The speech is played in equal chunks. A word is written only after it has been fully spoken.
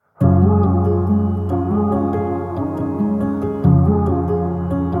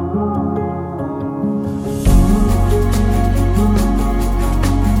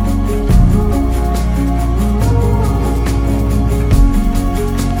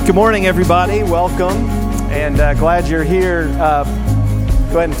Good morning, everybody. Welcome, and glad you're here.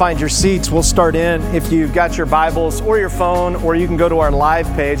 Go ahead and find your seats. We'll start in. If you've got your Bibles or your phone, or you can go to our live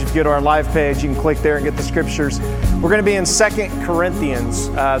page. If you go to our live page, you can click there and get the scriptures. We're going to be in 2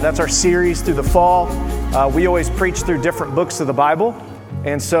 Corinthians. That's our series through the fall. We always preach through different books of the Bible,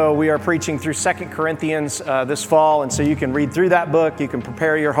 and so we are preaching through 2 Corinthians this fall, and so you can read through that book. You can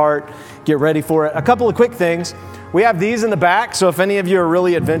prepare your heart, get ready for it. A couple of quick things. We have these in the back, so if any of you are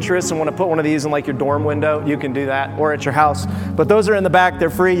really adventurous and want to put one of these in like your dorm window, you can do that, or at your house. But those are in the back. They're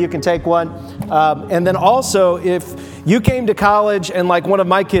free. You can take one. And then also, if you came to college and like one of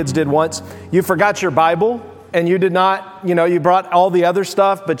my kids did once, you forgot your Bible and you did not, you brought all the other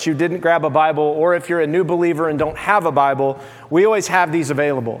stuff, but you didn't grab a Bible, or if you're a new believer and don't have a Bible, we always have these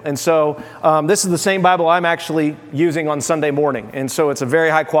available. And so this is the same Bible I'm actually using on Sunday morning. And so it's a very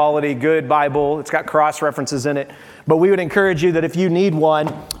high quality, good Bible. It's got cross references in it. But we would encourage you that if you need one,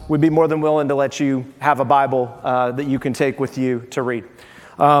 we'd be more than willing to let you have a Bible that you can take with you to read.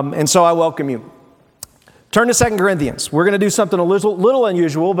 And so I welcome you. Turn to 2 Corinthians. We're going to do something a little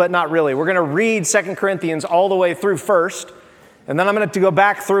unusual, but not really. We're going to read 2 Corinthians all the way through first, and then I'm going to have to go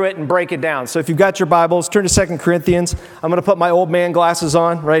back through it and break it down. So if you've got your Bibles, turn to 2 Corinthians. I'm going to put my old man glasses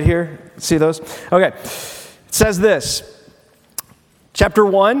on right here. See those? Okay. It says this, chapter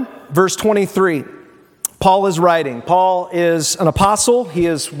 1, verse 23. Paul is writing. Paul is an apostle. He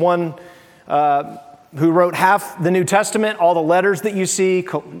is one who wrote half the New Testament, all the letters that you see,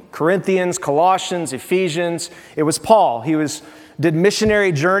 Corinthians, Colossians, Ephesians. It was Paul. He did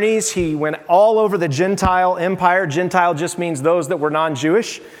missionary journeys. He went all over the Gentile empire. Gentile just means those that were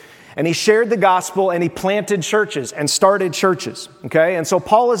non-Jewish. And he shared the gospel, and he planted churches and started churches. Okay? And so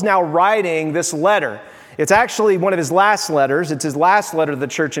Paul is now writing this letter. It's actually one of his last letters. It's his last letter to the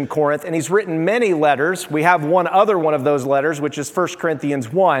church in Corinth, and he's written many letters. We have one other one of those letters, which is 1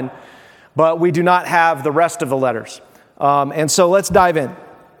 Corinthians 1, but we do not have the rest of the letters. And so let's dive in.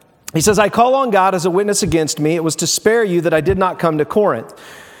 He says, I call on God as a witness against me. It was to spare you that I did not come to Corinth.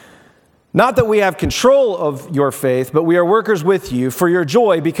 Not that we have control of your faith, but we are workers with you for your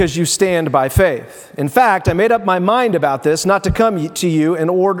joy because you stand by faith. In fact, I made up my mind about this, not to come to you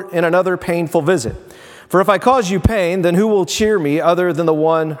in another painful visit. For if I cause you pain, then who will cheer me other than the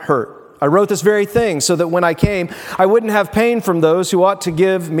one hurt? I wrote this very thing so that when I came, I wouldn't have pain from those who ought to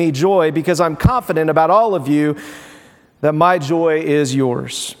give me joy, because I'm confident about all of you that my joy is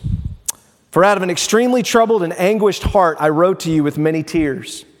yours. For out of an extremely troubled and anguished heart, I wrote to you with many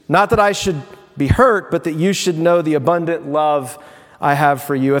tears. Not that I should be hurt, but that you should know the abundant love I have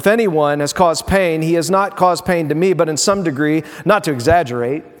for you. If anyone has caused pain, he has not caused pain to me, but in some degree, not to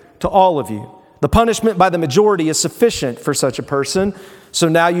exaggerate, to all of you. The punishment by the majority is sufficient for such a person, so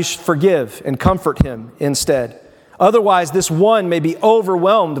now you should forgive and comfort him instead. Otherwise, this one may be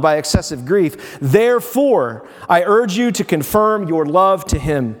overwhelmed by excessive grief. Therefore, I urge you to confirm your love to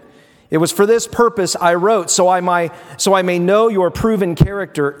him. It was for this purpose I wrote, so I may know your proven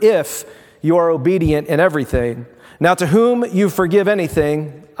character if you are obedient in everything. Now to whom you forgive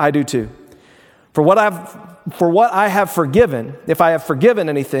anything, I do too. For what I have forgiven, if I have forgiven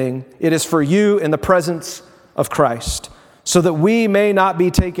anything, it is for you in the presence of Christ, so that we may not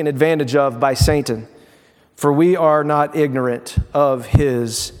be taken advantage of by Satan, for we are not ignorant of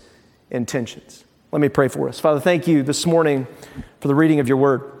his intentions. Let me pray for us. Father, thank you this morning for the reading of your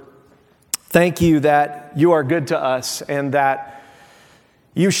word. Thank you that you are good to us, and that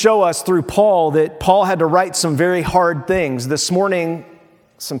you show us through Paul that Paul had to write some very hard things. This morning,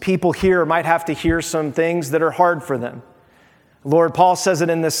 some people here might have to hear some things that are hard for them. Lord, Paul says it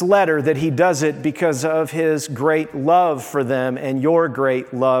in this letter that he does it because of his great love for them and your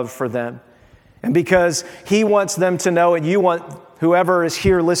great love for them. And because he wants them to know, and you want whoever is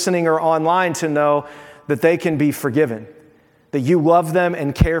here listening or online to know, that they can be forgiven, that you love them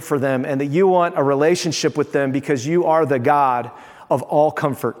and care for them, and that you want a relationship with them because you are the God of all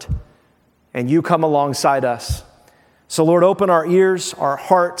comfort, and you come alongside us. So Lord, open our ears, our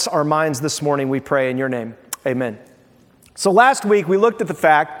hearts, our minds this morning, we pray in your name. Amen. So last week we looked at the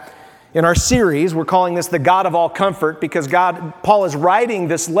fact in our series, we're calling this the God of all comfort, because Paul is writing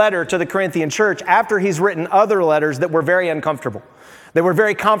this letter to the Corinthian church after he's written other letters that were very uncomfortable. They were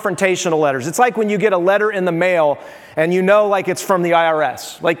very confrontational letters. It's like when you get a letter in the mail and you know like it's from the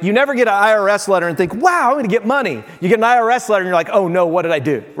IRS. Like you never get an IRS letter and think, wow, I'm going to get money. You get an IRS letter and you're like, oh no, what did I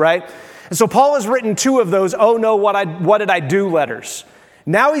do, right? And so Paul has written two of those, oh no, what did I do letters.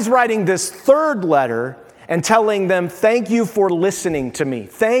 Now he's writing this third letter, and telling them, thank you for listening to me.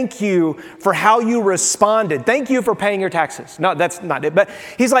 Thank you for how you responded. Thank you for paying your taxes. No, that's not it. But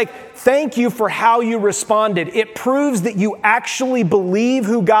he's like, thank you for how you responded. It proves that you actually believe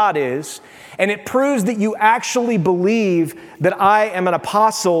who God is, and it proves that you actually believe that I am an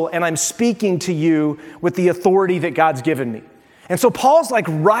apostle and I'm speaking to you with the authority that God's given me. And so Paul's like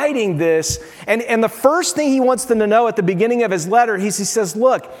writing this, and the first thing he wants them to know at the beginning of his letter, he says,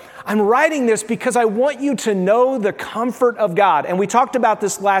 look, I'm writing this because I want you to know the comfort of God. And we talked about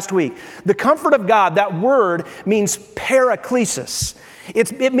this last week. The comfort of God, that word means paraklesis.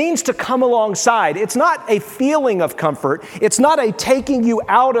 It means to come alongside. It's not a feeling of comfort. It's not a taking you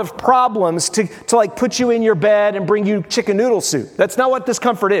out of problems to like put you in your bed and bring you chicken noodle soup. That's not what this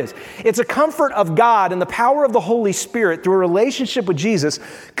comfort is. It's a comfort of God and the power of the Holy Spirit through a relationship with Jesus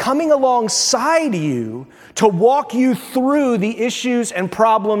coming alongside you to walk you through the issues and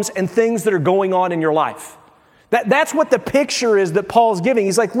problems and things that are going on in your life. That's what the picture is that Paul's giving.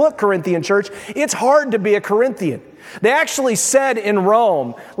 He's like, look, Corinthian church, it's hard to be a Corinthian. They actually said in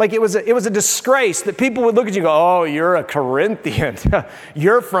Rome, like it was a disgrace that people would look at you and go, oh, you're a Corinthian.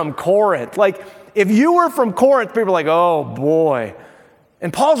 You're from Corinth. Like if you were from Corinth, people are like, oh boy.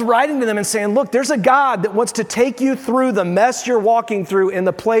 And Paul's writing to them and saying, look, there's a God that wants to take you through the mess you're walking through in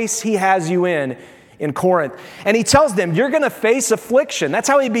the place he has you in Corinth. And he tells them, you're going to face affliction. That's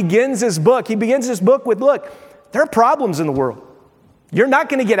how he begins his book. He begins his book with, look, there are problems in the world. You're not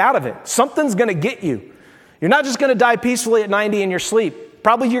going to get out of it. Something's going to get you. You're not just going to die peacefully at 90 in your sleep.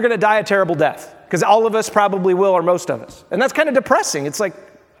 Probably you're going to die a terrible death, because all of us probably will, or most of us. And that's kind of depressing. It's like,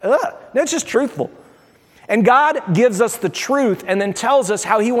 ugh. No, it's just truthful. And God gives us the truth and then tells us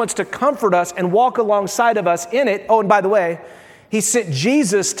how he wants to comfort us and walk alongside of us in it. Oh, and by the way, he sent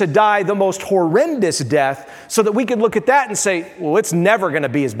Jesus to die the most horrendous death so that we could look at that and say, well, it's never going to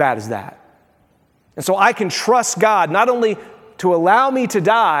be as bad as that. And so I can trust God not only to allow me to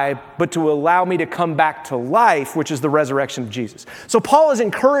die, but to allow me to come back to life, which is the resurrection of Jesus. So Paul is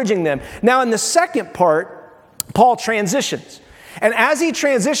encouraging them. Now in the second part, Paul transitions. And as he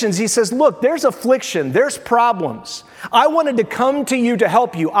transitions, he says, look, there's affliction, there's problems. I wanted to come to you to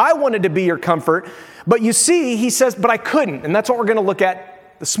help you. I wanted to be your comfort. But you see, he says, but I couldn't. And that's what we're going to look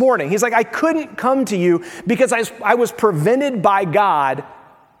at this morning. He's like, I couldn't come to you because I was prevented by God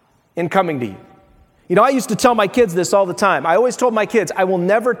in coming to you. You know, I used to tell my kids this all the time. I always told my kids, I will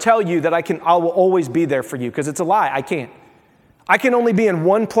never tell you that I will always be there for you, because it's a lie. I can't. I can only be in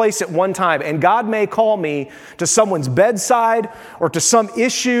one place at one time, and God may call me to someone's bedside or to some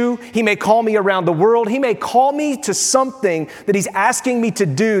issue. He may call me around the world. He may call me to something that he's asking me to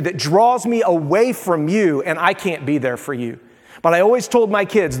do that draws me away from you, and I can't be there for you. But I always told my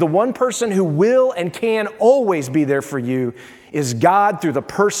kids, the one person who will and can always be there for you is God through the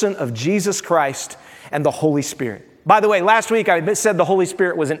person of Jesus Christ and the Holy Spirit. By the way, last week I said the Holy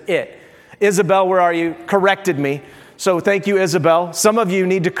Spirit was an it. Isabel, where are you? Corrected me. So thank you, Isabel. Some of you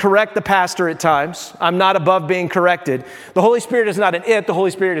need to correct the pastor at times. I'm not above being corrected. The Holy Spirit is not an it. The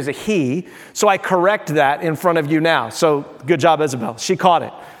Holy Spirit is a he. So I correct that in front of you now. So good job, Isabel. She caught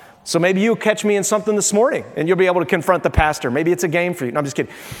it. So maybe you'll catch me in something this morning and you'll be able to confront the pastor. Maybe it's a game for you. No, I'm just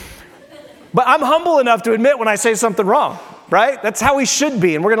kidding. But I'm humble enough to admit when I say something wrong, right? That's how we should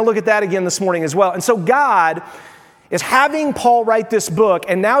be. And we're going to look at that again this morning as well. And so God is having Paul write this book,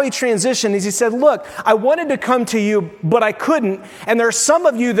 and now he transitioned as he said, look, I wanted to come to you, but I couldn't. And there are some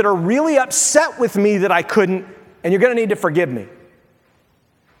of you that are really upset with me that I couldn't, and you're going to need to forgive me.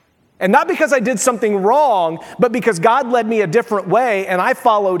 And not because I did something wrong, but because God led me a different way and I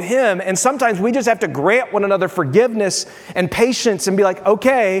followed him. And sometimes we just have to grant one another forgiveness and patience and be like,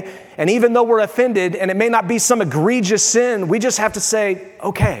 okay. And even though we're offended and it may not be some egregious sin, we just have to say,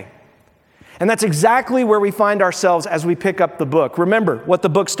 okay. And that's exactly where we find ourselves as we pick up the book. Remember what the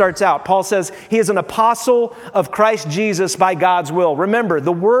book starts out. Paul says he is an apostle of Christ Jesus by God's will. Remember,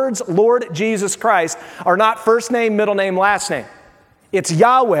 the words Lord Jesus Christ are not first name, middle name, last name. It's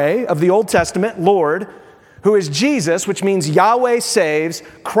Yahweh of the Old Testament, Lord, who is Jesus, which means Yahweh saves.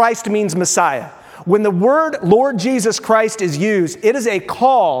 Christ means Messiah. When the word Lord Jesus Christ is used, it is a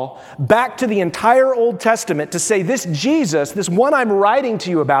call back to the entire Old Testament to say this Jesus, this one I'm writing to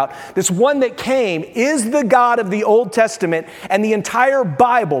you about, this one that came, is the God of the Old Testament, and the entire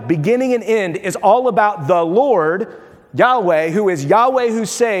Bible, beginning and end, is all about the Lord, Yahweh, who is Yahweh who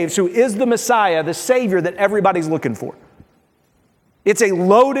saves, who is the Messiah, the Savior that everybody's looking for. It's a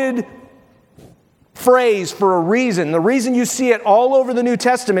loaded phrase for a reason. The reason you see it all over the New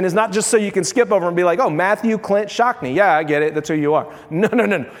Testament is not just so you can skip over and be like, oh, Matthew, Clint, Shockney. Yeah, I get it. That's who you are.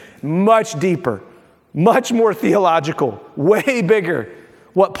 No. Much deeper, much more theological, way bigger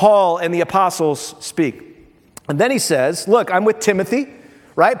what Paul and the apostles speak. And then he says, look, I'm with Timothy,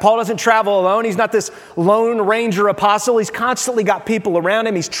 right? Paul doesn't travel alone. He's not this lone ranger apostle. He's constantly got people around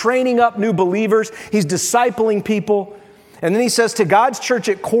him. He's training up new believers. He's discipling people. And then he says to God's church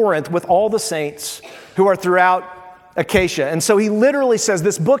at Corinth with all the saints who are throughout Achaia. And so he literally says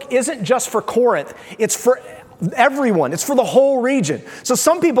this book isn't just for Corinth. It's for everyone. It's for the whole region. So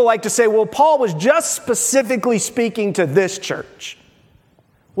some people like to say, well, Paul was just specifically speaking to this church.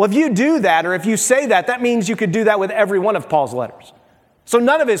 Well, if you do that, or if you say that, that means you could do that with every one of Paul's letters. So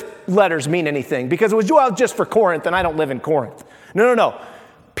none of his letters mean anything because it was, well, just for Corinth and I don't live in Corinth. No.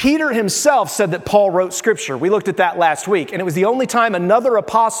 Peter himself said that Paul wrote scripture. We looked at that last week, and it was the only time another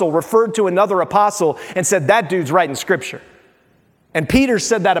apostle referred to another apostle and said, that dude's writing scripture. And Peter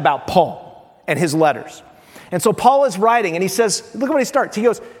said that about Paul and his letters. And so Paul is writing, and he says, look at what he starts. He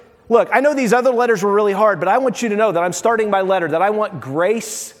goes, look, I know these other letters were really hard, but I want you to know that I'm starting my letter, that I want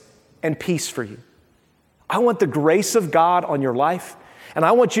grace and peace for you. I want the grace of God on your life, and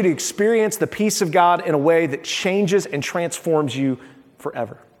I want you to experience the peace of God in a way that changes and transforms you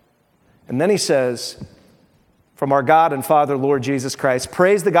forever. And then he says, from our God and Father, Lord Jesus Christ,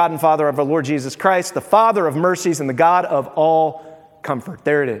 praise the God and Father of our Lord Jesus Christ, the Father of mercies and the God of all comfort.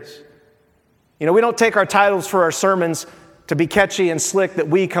 There it is. You know, we don't take our titles for our sermons to be catchy and slick that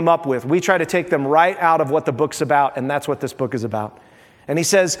we come up with. We try to take them right out of what the book's about, and that's what this book is about. And he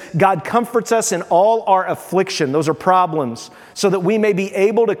says, God comforts us in all our affliction. Those are problems, so that we may be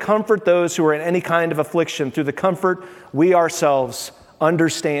able to comfort those who are in any kind of affliction through the comfort we ourselves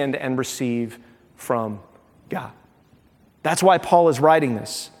understand and receive from God. That's why Paul is writing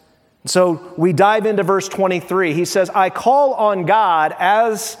this. So we dive into verse 23. He says, I call on God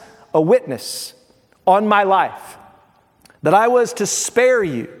as a witness on my life that I was to spare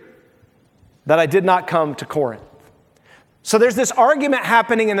you, that I did not come to Corinth. So there's this argument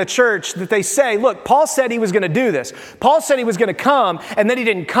happening in the church that they say, look, Paul said he was going to do this. Paul said he was going to come, and then he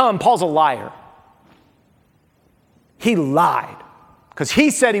didn't come. Paul's a liar. He lied because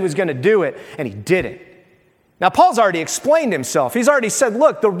he said he was going to do it, and he didn't. Now, Paul's already explained himself. He's already said,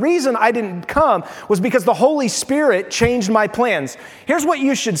 look, the reason I didn't come was because the Holy Spirit changed my plans. Here's what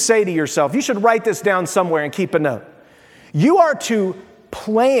you should say to yourself. You should write this down somewhere and keep a note. You are to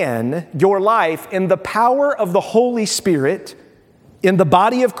plan your life in the power of the Holy Spirit in the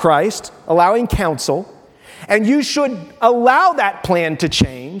body of Christ, allowing counsel, and you should allow that plan to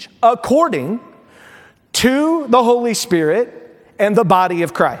change according to the Holy Spirit and the body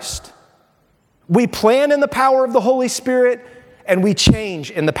of Christ. We plan in the power of the Holy Spirit, and we change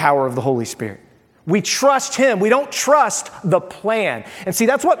in the power of the Holy Spirit. We trust Him. We don't trust the plan. And see,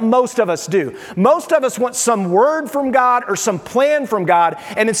 that's what most of us do. Most of us want some word from God or some plan from God,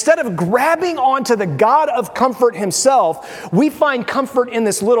 and instead of grabbing onto the God of comfort Himself, we find comfort in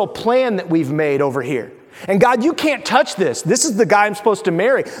this little plan that we've made over here. And God, you can't touch this. This is the guy I'm supposed to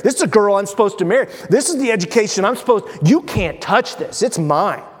marry. This is a girl I'm supposed to marry. This is the education you can't touch this. It's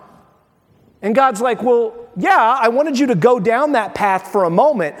mine. And God's like, well, yeah, I wanted you to go down that path for a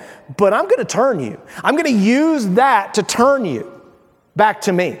moment, but I'm going to turn you. I'm going to use that to turn you back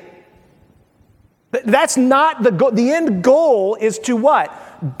to me. That's not the goal. The end goal is to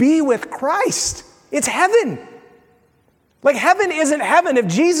what? Be with Christ. It's heaven. Like heaven isn't heaven if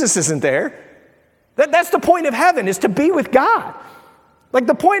Jesus isn't there. That's the point of heaven, is to be with God. Like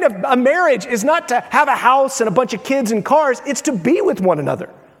the point of a marriage is not to have a house and a bunch of kids and cars. It's to be with one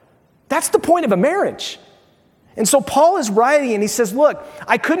another. That's the point of a marriage. And so Paul is writing and he says, look,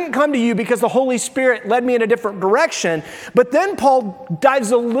 I couldn't come to you because the Holy Spirit led me in a different direction. But then Paul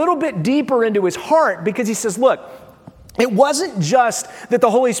dives a little bit deeper into his heart because he says, look, it wasn't just that the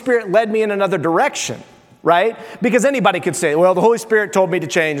Holy Spirit led me in another direction, right? Because anybody could say, well, the Holy Spirit told me to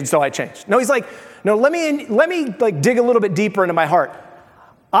change and so I changed. No, he's like, no, let me like dig a little bit deeper into my heart.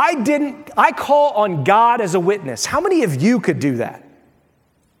 I call on God as a witness. How many of you could do that?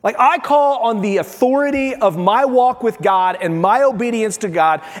 Like I call on the authority of my walk with God and my obedience to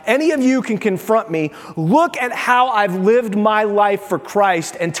God. Any of you can confront me, look at how I've lived my life for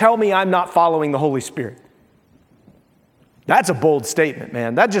Christ and tell me I'm not following the Holy Spirit. That's a bold statement,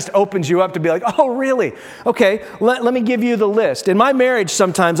 man. That just opens you up to be like, oh, really? Okay, let me give you the list. In my marriage,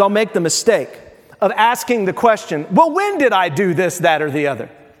 sometimes I'll make the mistake of asking the question, well, when did I do this, that, or the other?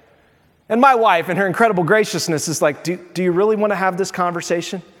 And my wife, in her incredible graciousness, is like, do you really want to have this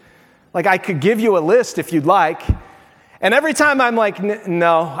conversation? Like, I could give you a list if you'd like. And every time I'm like,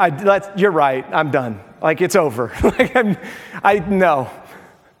 no, you're right, I'm done. Like, it's over. No.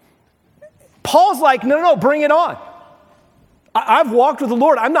 Paul's like, no, bring it on. I've walked with the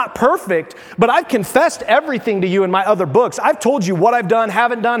Lord. I'm not perfect, but I've confessed everything to you in my other books. I've told you what I've done,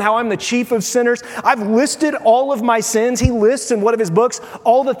 haven't done, how I'm the chief of sinners. I've listed all of my sins. He lists in one of his books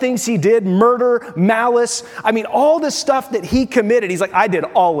all the things he did, murder, malice. I mean, all the stuff that he committed. He's like, I did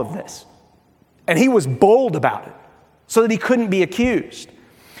all of this. And he was bold about it so that he couldn't be accused.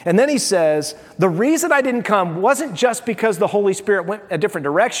 And then he says, the reason I didn't come wasn't just because the Holy Spirit went a different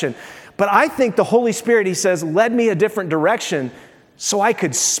direction, but I think the Holy Spirit, he says, led me a different direction so I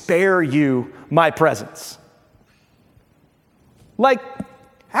could spare you my presence. Like,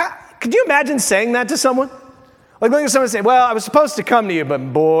 could you imagine saying that to someone? Like looking at someone and say, well, I was supposed to come to you,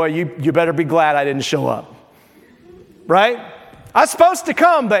 but boy, you better be glad I didn't show up. Right? I was supposed to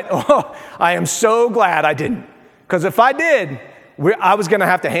come, but I am so glad I didn't. Because if I did, I was going to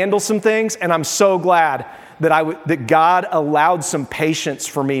have to handle some things, and I'm so glad that God allowed some patience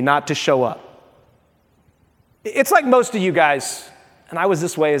for me not to show up. It's like most of you guys, and I was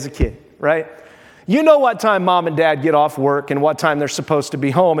this way as a kid, right? You know what time mom and dad get off work and what time they're supposed to be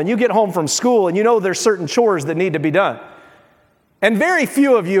home, and you get home from school, and you know there's certain chores that need to be done. And very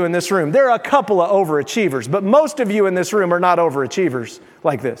few of you in this room, there are a couple of overachievers, but most of you in this room are not overachievers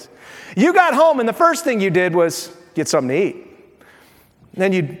like this. You got home, and the first thing you did was get something to eat. And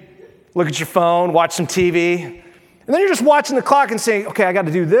then you'd look at your phone, watch some TV, and then you're just watching the clock and saying, okay, I got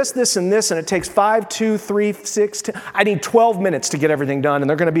to do this, this, and this, and it takes 5, 2, 3, 6, 10. I need 12 minutes to get everything done, and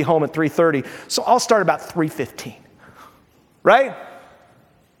they're going to be home at 3:30, so I'll start about 3:15, right?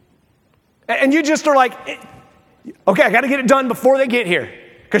 And you just are like, okay, I got to get it done before they get here,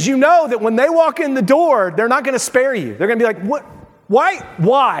 because you know that when they walk in the door, they're not going to spare you. They're going to be like, what?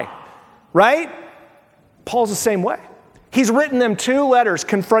 Why? Right? Paul's the same way. He's written them 2 letters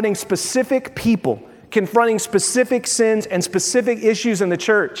confronting specific people, confronting specific sins and specific issues in the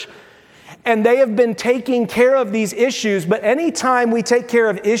church. And they have been taking care of these issues, but anytime we take care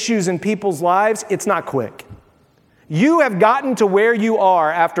of issues in people's lives, it's not quick. You have gotten to where you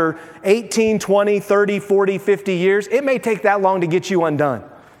are after 18, 20, 30, 40, 50 years. It may take that long to get you undone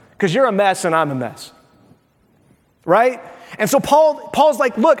because you're a mess and I'm a mess, right? And so Paul's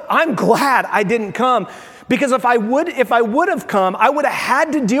like, look, I'm glad I didn't come. Because if I would have come, I would have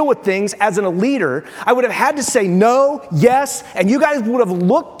had to deal with things as a leader. I would have had to say no, yes, and you guys would have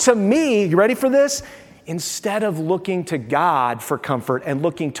looked to me, you ready for this? Instead of looking to God for comfort and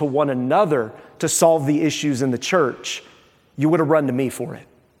looking to one another to solve the issues in the church, you would have run to me for it.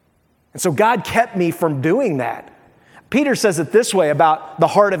 And so God kept me from doing that. Peter says it this way about the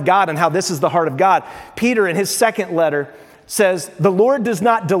heart of God and how this is the heart of God. Peter, in his second letter, says, the Lord does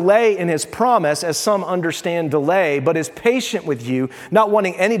not delay in his promise, as some understand delay, but is patient with you, not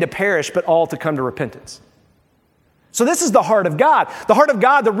wanting any to perish, but all to come to repentance. So this is the heart of God. The heart of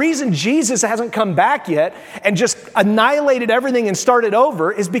God, the reason Jesus hasn't come back yet and just annihilated everything and started over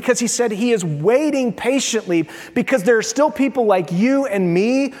is because he said he is waiting patiently because there are still people like you and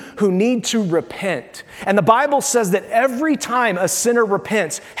me who need to repent. And the Bible says that every time a sinner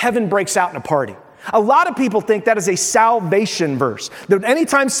repents, heaven breaks out in a party. A lot of people think that is a salvation verse, that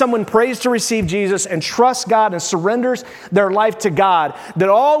anytime someone prays to receive Jesus and trusts God and surrenders their life to God, that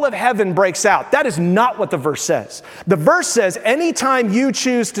all of heaven breaks out. That is not what the verse says. The verse says anytime you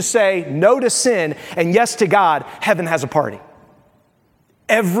choose to say no to sin and yes to God, heaven has a party.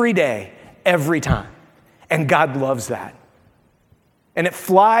 Every day, every time. And God loves that. And it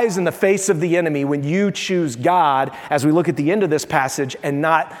flies in the face of the enemy when you choose God, as we look at the end of this passage, and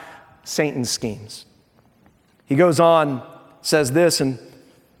not Satan's schemes. He goes on, says this in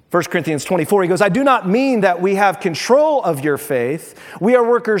 1 Corinthians 24. He goes, I do not mean that we have control of your faith. We are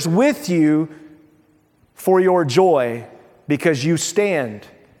workers with you for your joy because you stand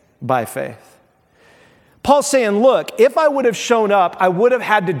by faith. Paul's saying, look, if I would have shown up, I would have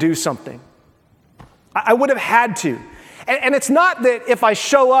had to do something. I would have had to. And it's not that if I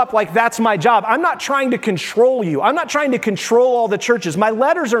show up, like that's my job. I'm not trying to control you. I'm not trying to control all the churches. My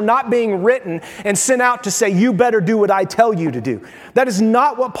letters are not being written and sent out to say, you better do what I tell you to do. That is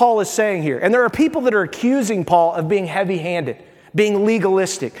not what Paul is saying here. And there are people that are accusing Paul of being heavy-handed, being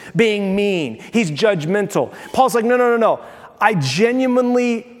legalistic, being mean. He's judgmental. Paul's like, no. I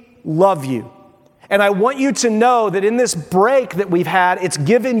genuinely love you. And I want you to know that in this break that we've had, it's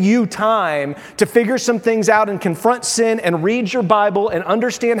given you time to figure some things out and confront sin and read your Bible and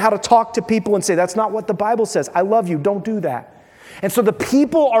understand how to talk to people and say, that's not what the Bible says. I love you. Don't do that. And so the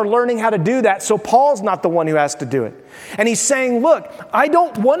people are learning how to do that. So Paul's not the one who has to do it. And he's saying, look, I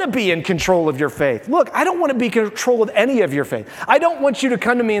don't want to be in control of your faith. Look, I don't want to be in control of any of your faith. I don't want you to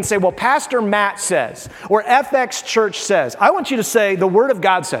come to me and say, well, Pastor Matt says, or FX Church says. I want you to say, the Word of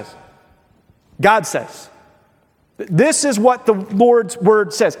God says. God says. This is what the Lord's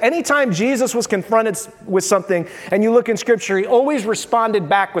word says. Anytime Jesus was confronted with something, and you look in Scripture, he always responded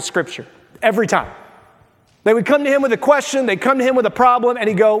back with Scripture. Every time. They would come to him with a question, they'd come to him with a problem, and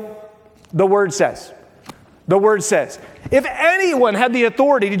he'd go, the word says. The word says. If anyone had the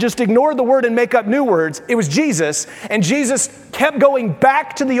authority to just ignore the word and make up new words, it was Jesus. And Jesus kept going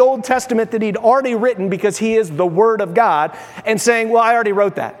back to the Old Testament that he'd already written because he is the Word of God and saying, well, I already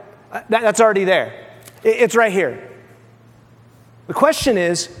wrote that. That's already there. It's right here. The question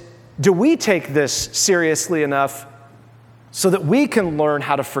is, do we take this seriously enough so that we can learn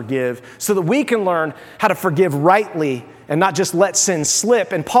how to forgive, so that we can learn how to forgive rightly and not just let sin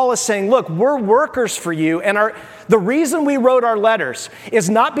slip? And Paul is saying, look, we're workers for you. And the reason we wrote our letters is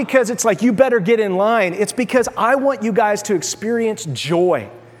not because it's like, you better get in line. It's because I want you guys to experience joy.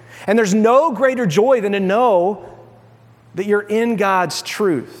 And there's no greater joy than to know that you're in God's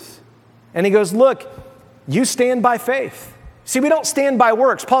truth. And he goes, look, you stand by faith. See, we don't stand by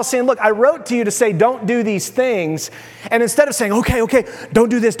works. Paul's saying, look, I wrote to you to say, don't do these things. And instead of saying, okay, don't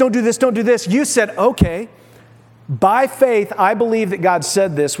do this, don't do this, don't do this, you said, okay, by faith, I believe that God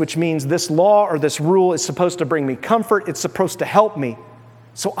said this, which means this law or this rule is supposed to bring me comfort. It's supposed to help me.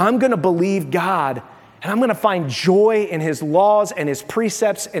 So I'm going to believe God, and I'm going to find joy in his laws and his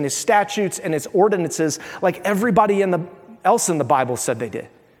precepts and his statutes and his ordinances like everybody else in the Bible said they did.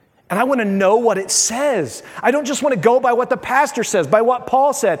 And I want to know what it says. I don't just want to go by what the pastor says, by what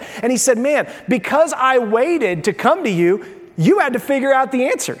Paul said. And he said, man, because I waited to come to you, you had to figure out the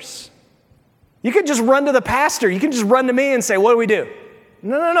answers. You could just run to the pastor. You can just run to me and say, what do we do?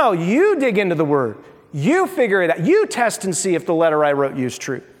 No. You dig into the word. You figure it out. You test and see if the letter I wrote you is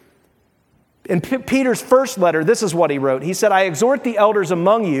true. In Peter's first letter, this is what he wrote. He said, I exhort the elders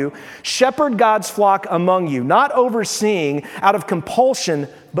among you, shepherd God's flock among you, not overseeing out of compulsion,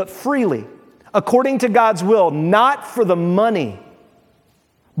 but freely, according to God's will, not for the money,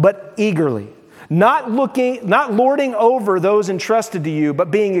 but eagerly, not lording over those entrusted to you,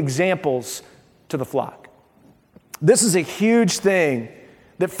 but being examples to the flock. This is a huge thing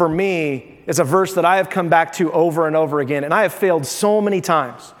that for me is a verse that I have come back to over and over again, and I have failed so many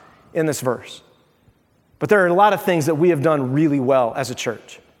times in this verse. But there are a lot of things that we have done really well as a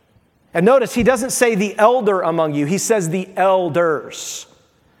church. And notice, he doesn't say the elder among you, he says the elders.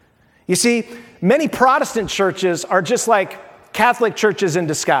 You see, many Protestant churches are just like Catholic churches in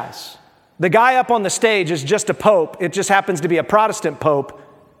disguise. The guy up on the stage is just a pope. It just happens to be a Protestant pope,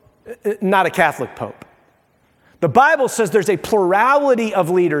 not a Catholic pope. The Bible says there's a plurality of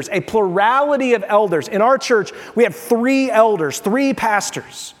leaders, a plurality of elders. In our church, we have 3 elders, 3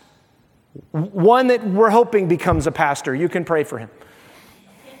 pastors. One that we're hoping becomes a pastor. You can pray for him.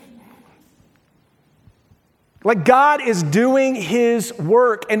 Like God is doing his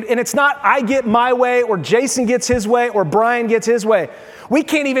work. And it's not I get my way or Jason gets his way or Brian gets his way. We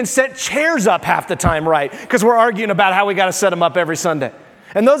can't even set chairs up half the time right because we're arguing about how we got to set them up every Sunday.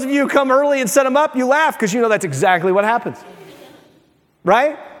 And those of you who come early and set them up, you laugh because you know that's exactly what happens.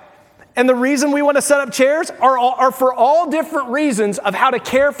 Right? And the reason we want to set up chairs are for all different reasons of how to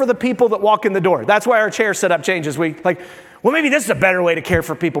care for the people that walk in the door. That's why our chair setup changes. Well, maybe this is a better way to care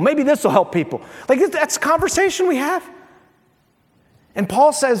for people. Maybe this will help people. That's a conversation we have. And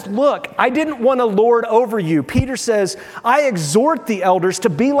Paul says, look, I didn't want to lord over you. Peter says, I exhort the elders to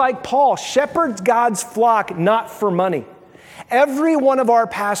be like Paul, shepherd God's flock, not for money. Every one of our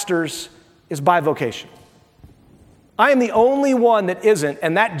pastors is by vocation. I am the only one that isn't,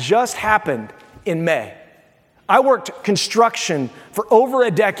 and that just happened in May. I worked construction for over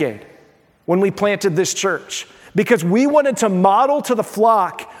a decade when we planted this church because we wanted to model to the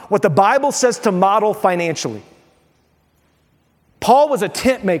flock what the Bible says to model financially. Paul was a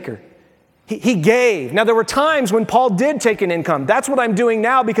tent maker. He gave. Now, there were times when Paul did take an income. That's what I'm doing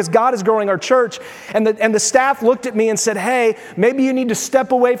now because God is growing our church. And the staff looked at me and said, hey, maybe you need to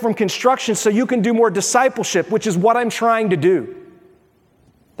step away from construction so you can do more discipleship, which is what I'm trying to do.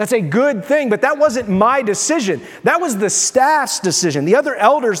 That's a good thing, but that wasn't my decision. That was the staff's decision. The other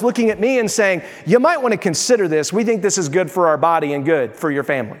elders looking at me and saying, you might want to consider this. We think this is good for our body and good for your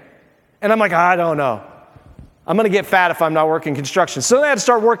family. And I'm like, I don't know. I'm going to get fat if I'm not working construction. So then I had to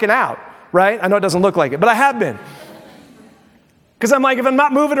start working out. Right? I know it doesn't look like it, but I have been. Because I'm like, if I'm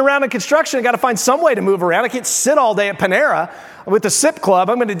not moving around in construction, I got to find some way to move around. I can't sit all day at Panera with the SIP club.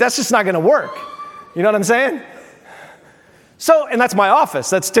 That's just not going to work. You know what I'm saying? So, and that's my office.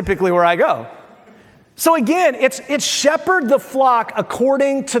 That's typically where I go. So again, it's shepherd the flock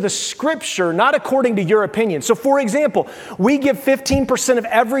according to the scripture, not according to your opinion. So for example, we give 15% of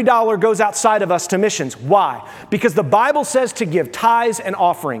every dollar goes outside of us to missions. Why? Because the Bible says to give tithes and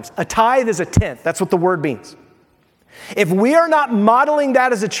offerings. A tithe is a tenth. That's what the word means. If we are not modeling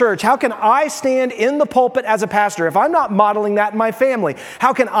that as a church, how can I stand in the pulpit as a pastor? If I'm not modeling that in my family,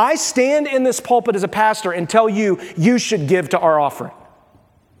 how can I stand in this pulpit as a pastor and tell you, you should give to our offering?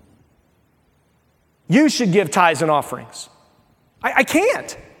 You should give tithes and offerings. I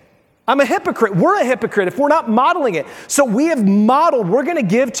can't. I'm a hypocrite. We're a hypocrite if we're not modeling it. So we have modeled, we're going to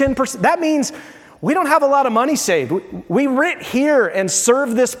give 10%. That means we don't have a lot of money saved. We rent here and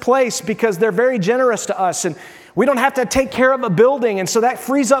serve this place because they're very generous to us, and we don't have to take care of a building, and so that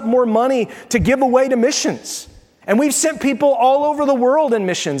frees up more money to give away to missions. And we've sent people all over the world in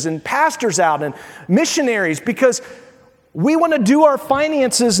missions, and pastors out, and missionaries, because we want to do our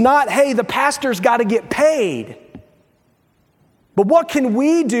finances not, hey, the pastor's got to get paid. But what can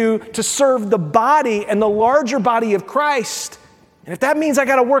we do to serve the body and the larger body of Christ? And if that means I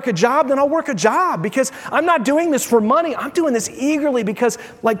got to work a job, then I'll work a job, because I'm not doing this for money. I'm doing this eagerly because,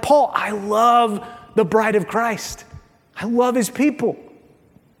 like Paul, I love the bride of Christ. I love his people.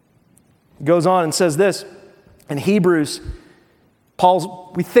 He goes on and says this in Hebrews.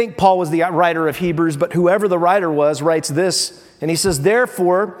 We think Paul was the writer of Hebrews, but whoever the writer was writes this, and he says,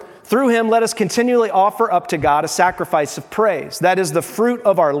 therefore, through him, let us continually offer up to God a sacrifice of praise. That is the fruit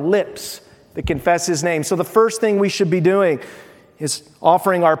of our lips that confess his name. So the first thing we should be doing is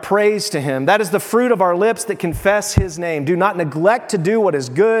offering our praise to him. That is the fruit of our lips that confess his name. Do not neglect to do what is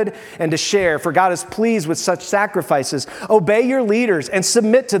good and to share, for God is pleased with such sacrifices. Obey your leaders and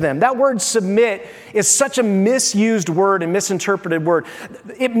submit to them. That word submit is such a misused word and misinterpreted word.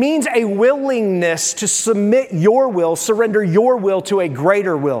 It means a willingness to submit your will, surrender your will to a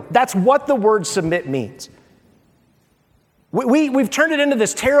greater will. That's what the word submit means. We've turned it into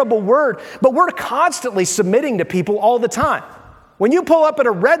this terrible word, but we're constantly submitting to people all the time. When you pull up at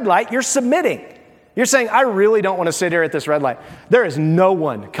a red light, you're submitting. You're saying, I really don't want to sit here at this red light. There is no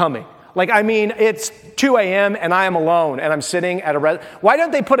one coming. It's 2 a.m. and I am alone and I'm sitting at a red. Why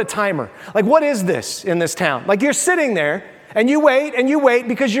don't they put a timer? What is this in this town? You're sitting there and you wait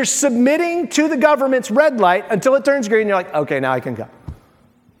because you're submitting to the government's red light until it turns green. And you're like, okay, now I can go.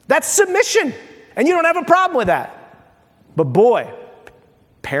 That's submission. And you don't have a problem with that. But boy,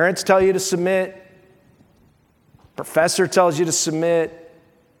 parents tell you to submit. Professor tells you to submit.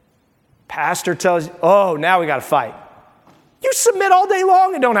 Pastor tells you, oh, now we got to fight. You submit all day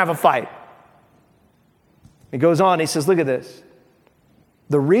long and don't have a fight. He goes on, he says, look at this.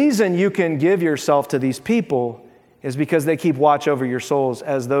 The reason you can give yourself to these people is because they keep watch over your souls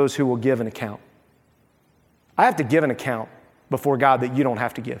as those who will give an account. I have to give an account before God that you don't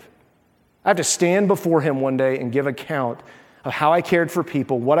have to give. I have to stand before him one day and give account of how I cared for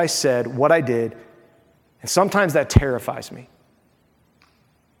people, what I said, what I did. And sometimes that terrifies me.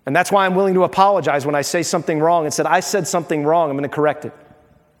 And that's why I'm willing to apologize when I say something wrong and said, I said something wrong, I'm going to correct it.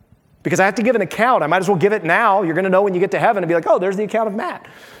 Because I have to give an account. I might as well give it now. You're going to know when you get to heaven and be like, oh, there's the account of Matt.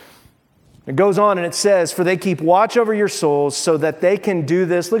 It goes on and it says, for they keep watch over your souls so that they can do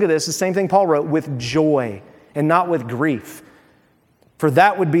this. Look at this, the same thing Paul wrote, with joy and not with grief. For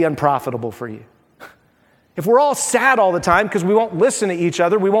that would be unprofitable for you. If we're all sad all the time because we won't listen to each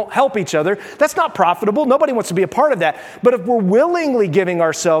other, we won't help each other, that's not profitable. Nobody wants to be a part of that. But if we're willingly giving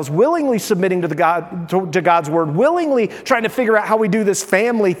ourselves, willingly submitting to God's word, willingly trying to figure out how we do this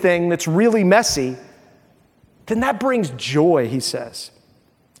family thing that's really messy, then that brings joy, he says.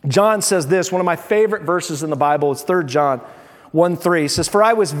 John says this, one of my favorite verses in the Bible is 3 John 1:3. It says, for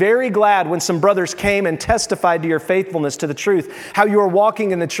I was very glad when some brothers came and testified to your faithfulness to the truth, how you are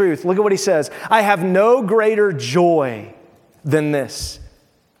walking in the truth. Look at what he says. I have no greater joy than this,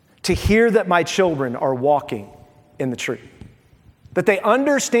 to hear that my children are walking in the truth. That they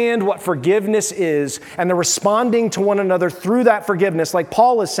understand what forgiveness is and they're responding to one another through that forgiveness. Like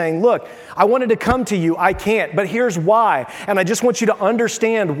Paul is saying, look, I wanted to come to you, I can't, but here's why. And I just want you to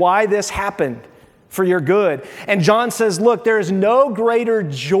understand why this happened. For your good. And John says, look, there is no greater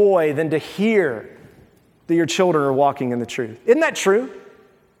joy than to hear that your children are walking in the truth. Isn't that true?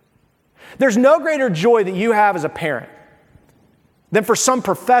 There's no greater joy that you have as a parent than for some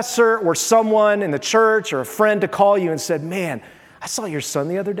professor or someone in the church or a friend to call you and said, man, I saw your son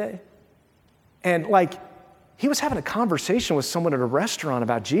the other day. And he was having a conversation with someone at a restaurant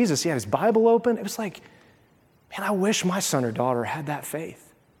about Jesus. He had his Bible open. It was like, man, I wish my son or daughter had that faith.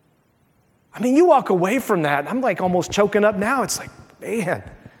 I mean, you walk away from that, I'm almost choking up now. It's like, man,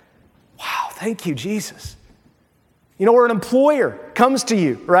 wow, thank you, Jesus. Or an employer comes to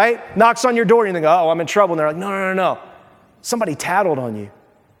you, right? Knocks on your door and you think, oh, I'm in trouble. And they're like, no. Somebody tattled on you.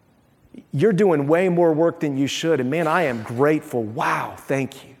 You're doing way more work than you should. And man, I am grateful. Wow,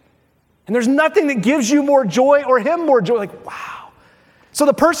 thank you. And there's nothing that gives you more joy or him more joy. Wow. So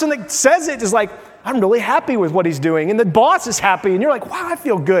the person that says it is like, I'm really happy with what he's doing. And the boss is happy, and you're like, wow, I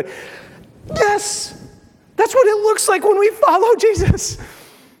feel good. Yes, that's what it looks like when we follow Jesus.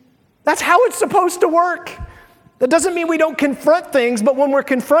 That's how it's supposed to work. That doesn't mean we don't confront things, but when we're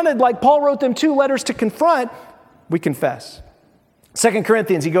confronted, like Paul wrote them 2 letters to confront, we confess. 2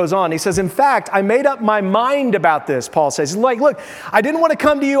 Corinthians, he goes on, he says, in fact, I made up my mind about this, Paul says. He's like, look, I didn't want to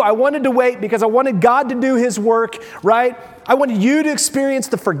come to you. I wanted to wait because I wanted God to do his work, right? I wanted you to experience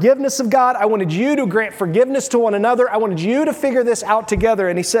the forgiveness of God. I wanted you to grant forgiveness to one another. I wanted you to figure this out together.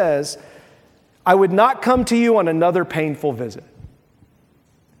 And he says, I would not come to you on another painful visit.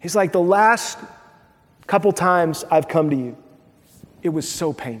 He's like, the last couple times I've come to you, it was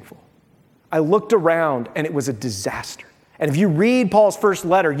so painful. I looked around and it was a disaster. And if you read Paul's first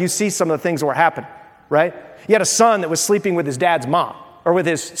letter, you see some of the things that were happening, right? You had a son that was sleeping with his dad's mom or with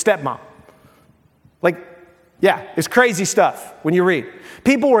his stepmom. Like, yeah, it's crazy stuff when you read.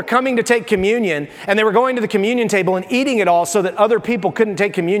 People were coming to take communion, and they were going to the communion table and eating it all so that other people couldn't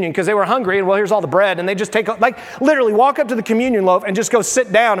take communion because they were hungry, and well, here's all the bread, and they just take, like, literally walk up to the communion loaf and just go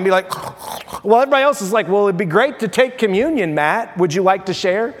sit down and be like, well, everybody else is like, well, it'd be great to take communion, Matt. Would you like to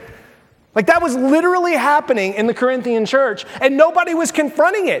share? Like, that was literally happening in the Corinthian church, and nobody was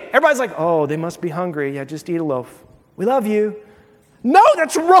confronting it. Everybody's like, oh, they must be hungry. Yeah, just eat a loaf. We love you. No,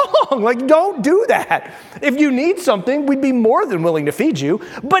 that's wrong. Like, don't do that. If you need something, we'd be more than willing to feed you,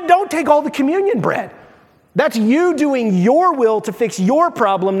 but don't take all the communion bread. That's you doing your will to fix your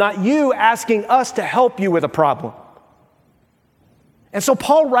problem, not you asking us to help you with a problem. And so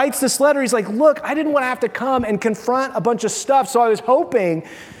Paul writes this letter. He's like, look, I didn't want to have to come and confront a bunch of stuff, so I was hoping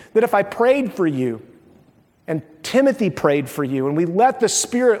that if I prayed for you and Timothy prayed for you and we let the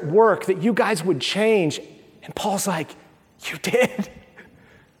Spirit work, that you guys would change. And Paul's like, you did?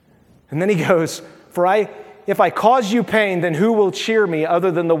 And then he goes, if I cause you pain, then who will cheer me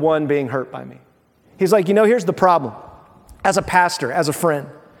other than the one being hurt by me? He's like, here's the problem. As a pastor, as a friend,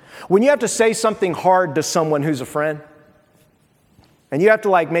 when you have to say something hard to someone who's a friend, and you have to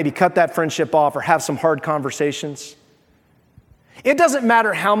like maybe cut that friendship off or have some hard conversations, it doesn't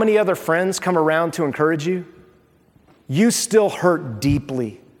matter how many other friends come around to encourage you, you still hurt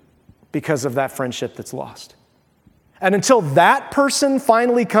deeply because of that friendship that's lost. And until that person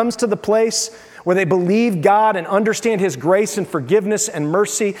finally comes to the place where they believe God and understand His grace and forgiveness and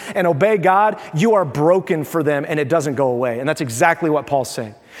mercy and obey God, you are broken for them and it doesn't go away. And that's exactly what Paul's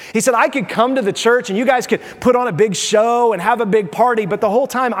saying. He said, I could come to the church and you guys could put on a big show and have a big party, but the whole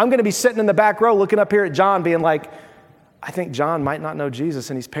time I'm going to be sitting in the back row looking up here at John being like, I think John might not know Jesus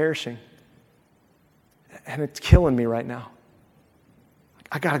and he's perishing. And it's killing me right now.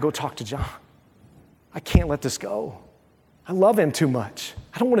 I got to go talk to John. I can't let this go. I love him too much.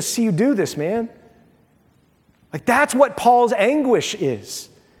 I don't want to see you do this, man. Like, that's what Paul's anguish is.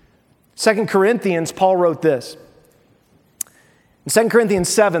 2 Corinthians, Paul wrote this. In 2 Corinthians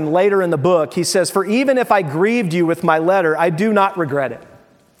 7, later in the book, he says, for even if I grieved you with my letter, I do not regret it.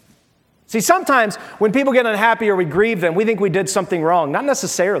 See, sometimes when people get unhappy or we grieve them, we think we did something wrong. Not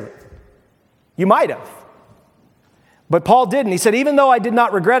necessarily. You might have. But Paul didn't. He said, even though I did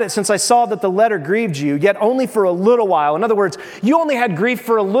not regret it, since I saw that the letter grieved you, yet only for a little while. In other words, you only had grief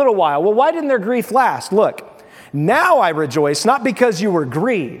for a little while. Well, why didn't their grief last? Look, now I rejoice, not because you were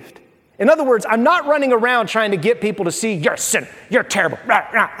grieved. In other words, I'm not running around trying to get people to see you're a sinner, you're terrible,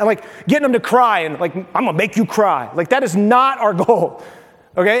 and like getting them to cry and like, I'm going to make you cry. Like, that is not our goal.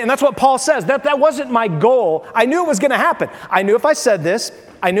 Okay, and that's what Paul says. That wasn't my goal. I knew it was going to happen. I knew if I said this,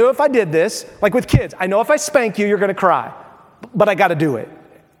 I knew if I did this, like with kids, I know if I spank you, you're going to cry. But I got to do it.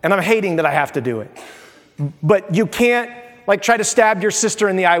 And I'm hating that I have to do it. But you can't like try to stab your sister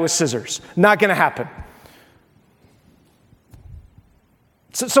in the eye with scissors. Not going to happen.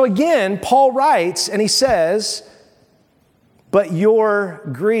 So again, Paul writes and he says, but your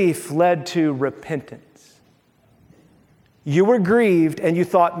grief led to repentance. You were grieved and you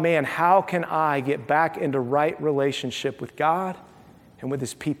thought, man, how can I get back into right relationship with God and with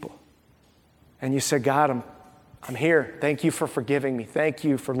His people? And you said, God, I'm here. Thank you for forgiving me. Thank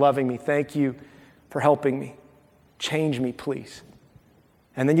you for loving me. Thank you for helping me. Change me, please.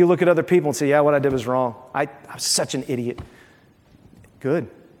 And then you look at other people and say, yeah, what I did was wrong. I was such an idiot. Good,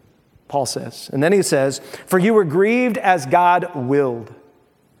 Paul says. And then he says, for you were grieved as God willed,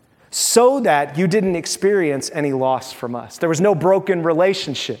 so that you didn't experience any loss from us. There was no broken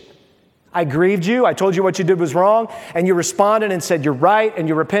relationship. I grieved you. I told you what you did was wrong. And you responded and said, you're right. And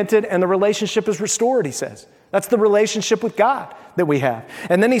you repented. And the relationship is restored, he says. That's the relationship with God that we have.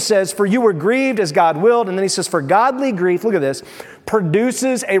 And then he says, for you were grieved as God willed. And then he says, for godly grief, look at this,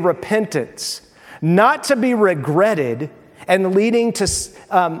 produces a repentance, not to be regretted and leading to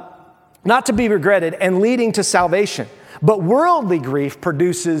not to be regretted, and leading to salvation. But worldly grief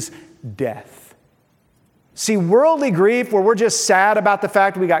produces death. See, worldly grief, where we're just sad about the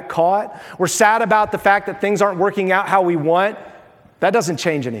fact we got caught, we're sad about the fact that things aren't working out how we want, that doesn't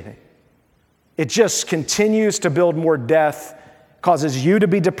change anything. It just continues to build more death, causes you to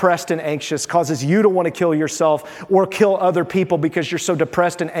be depressed and anxious, causes you to want to kill yourself or kill other people because you're so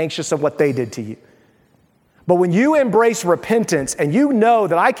depressed and anxious of what they did to you. But when you embrace repentance and you know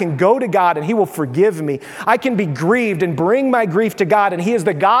that I can go to God and He will forgive me, I can be grieved and bring my grief to God, and He is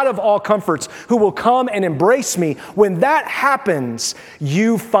the God of all comforts who will come and embrace me. When that happens,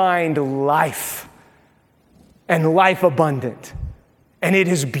 you find life and life abundant. And it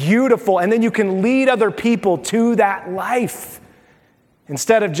is beautiful. And then you can lead other people to that life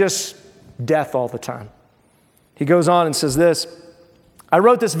instead of just death all the time. He goes on and says this, I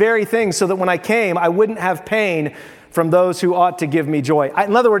wrote this very thing so that when I came, I wouldn't have pain from those who ought to give me joy.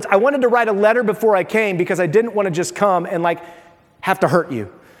 In other words, I wanted to write a letter before I came because I didn't want to just come and have to hurt you.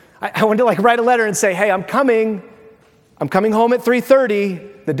 I wanted to write a letter and say, hey, I'm coming home at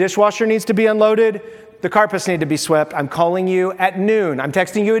 3:30. The dishwasher needs to be unloaded. The carpets need to be swept. I'm calling you at noon. I'm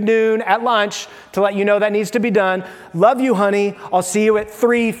texting you at noon at lunch to let you know that needs to be done. Love you, honey. I'll see you at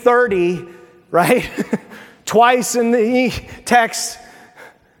 3:30, right? Twice in the text.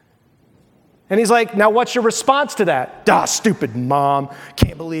 And he's like, now what's your response to that? Stupid mom.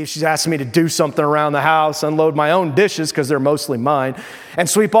 Can't believe she's asking me to do something around the house, unload my own dishes because they're mostly mine, and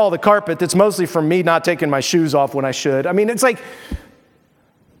sweep all the carpet that's mostly from me not taking my shoes off when I should. I mean, it's like,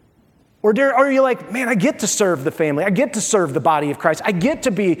 or are you like, man, I get to serve the family. I get to serve the body of Christ. I get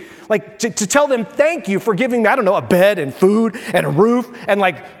to be to tell them thank you for giving me, I don't know, a bed and food and a roof and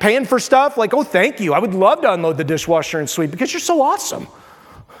paying for stuff. Oh, thank you. I would love to unload the dishwasher and sweep because you're so awesome.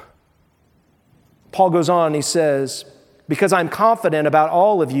 Paul goes on and he says, because I'm confident about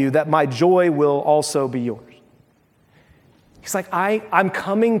all of you that my joy will also be yours. He's like, I'm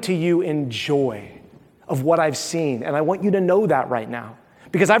coming to you in joy of what I've seen. And I want you to know that right now.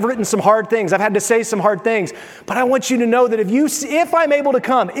 Because I've written some hard things. I've had to say some hard things. But I want you to know that if I'm able to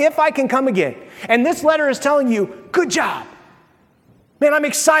come, if I can come again, and this letter is telling you, good job. Man, I'm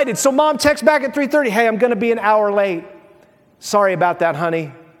excited. So mom texts back at 3:30, hey, I'm going to be an hour late. Sorry about that,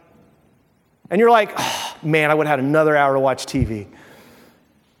 honey. And you're like, oh, man, I would have had another hour to watch TV.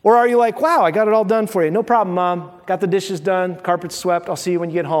 Or are you like, wow, I got it all done for you. No problem, Mom. Got the dishes done, carpets swept. I'll see you when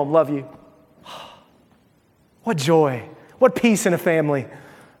you get home. Love you. What joy. What peace in a family,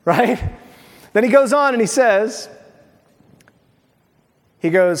 right? Then he goes on and he says,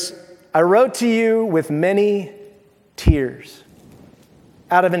 I wrote to you with many tears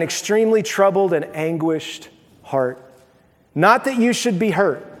out of an extremely troubled and anguished heart. Not that you should be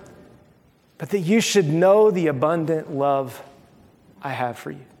hurt, but that you should know the abundant love I have for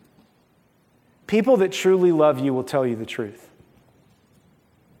you. People that truly love you will tell you the truth.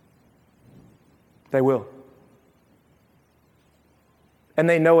 They will. And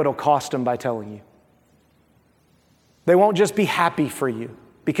they know it'll cost them by telling you. They won't just be happy for you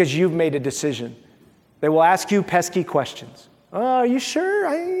because you've made a decision. They will ask you pesky questions. Oh, are you sure?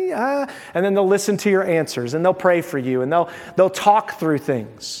 And then they'll listen to your answers and they'll pray for you and they'll talk through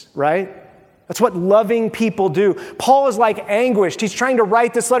things, right? That's what loving people do. Paul is anguished. He's trying to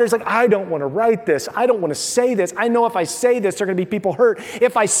write this letter. He's like, I don't want to write this. I don't want to say this. I know if I say this, there are going to be people hurt.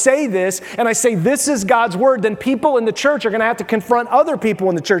 If I say this and I say this is God's word, then people in the church are going to have to confront other people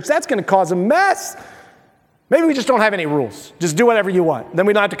in the church. That's going to cause a mess. Maybe we just don't have any rules. Just do whatever you want. Then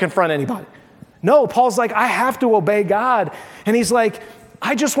we don't have to confront anybody. No, Paul's like, I have to obey God. And he's like,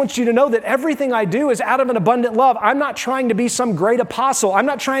 I just want you to know that everything I do is out of an abundant love. I'm not trying to be some great apostle. I'm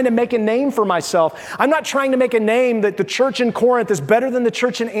not trying to make a name for myself. I'm not trying to make a name that the church in Corinth is better than the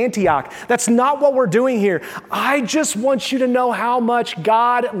church in Antioch. That's not what we're doing here. I just want you to know how much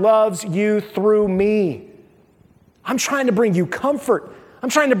God loves you through me. I'm trying to bring you comfort. I'm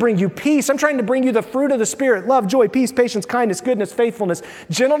trying to bring you peace. I'm trying to bring you the fruit of the Spirit: love, joy, peace, patience, kindness, goodness, faithfulness,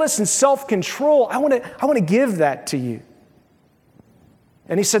 gentleness, and self-control. I want to give that to you.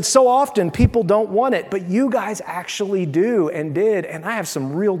 And he said, so often people don't want it, but you guys actually do and did. And I have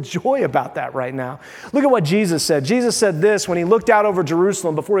some real joy about that right now. Look at what Jesus said. Jesus said this when he looked out over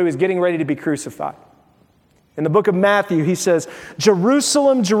Jerusalem before he was getting ready to be crucified. In the book of Matthew, he says,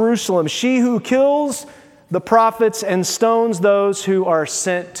 Jerusalem, Jerusalem, she who kills the prophets and stones those who are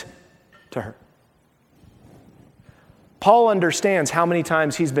sent to her. Paul understands how many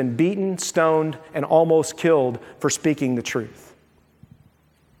times he's been beaten, stoned, and almost killed for speaking the truth.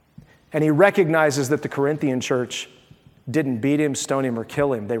 And he recognizes that the Corinthian church didn't beat him, stone him, or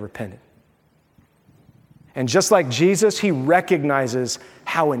kill him. They repented. And just like Jesus, he recognizes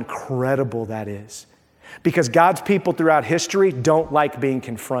how incredible that is. Because God's people throughout history don't like being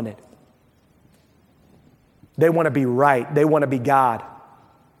confronted. They want to be right. They want to be God.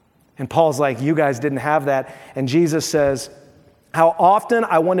 And Paul's like, you guys didn't have that. And Jesus says, how often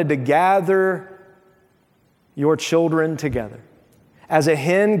I wanted to gather your children together, as a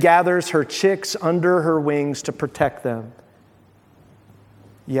hen gathers her chicks under her wings to protect them,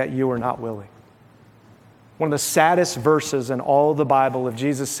 yet you are not willing. One of the saddest verses in all the Bible of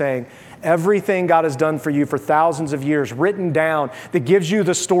Jesus saying, everything God has done for you for thousands of years, written down, that gives you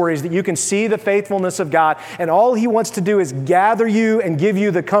the stories that you can see the faithfulness of God, and all he wants to do is gather you and give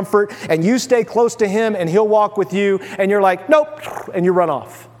you the comfort, and you stay close to him and he'll walk with you, and you're like, nope, and you run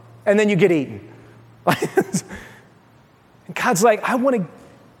off, and then you get eaten. And God's like,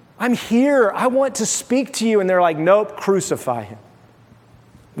 I'm here, I want to speak to you, and they're like, nope, crucify him.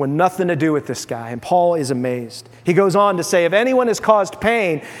 Want nothing to do with this guy. And Paul is amazed. He goes on to say, if anyone has caused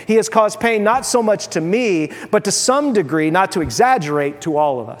pain, he has caused pain not so much to me, but to some degree, not to exaggerate, to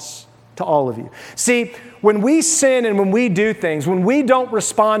all of us, to all of you. See, when we sin and when we do things, when we don't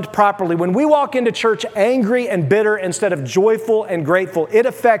respond properly, when we walk into church angry and bitter instead of joyful and grateful, it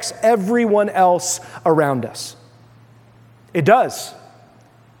affects everyone else around us. It does.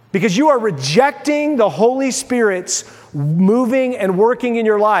 Because you are rejecting the Holy Spirit's moving and working in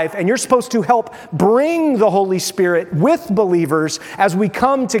your life, and you're supposed to help bring the Holy Spirit with believers as we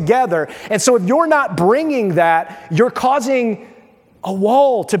come together. And so if you're not bringing that, you're causing a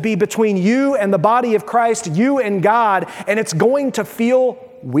wall to be between you and the body of Christ, you and God, and it's going to feel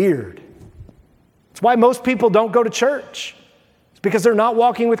weird. It's why most people don't go to church. Because they're not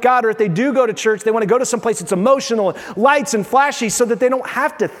walking with God, or if they do go to church, they want to go to some place that's emotional, lights and flashy, so that they don't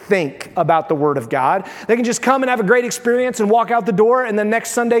have to think about the Word of God. They can just come and have a great experience and walk out the door, and then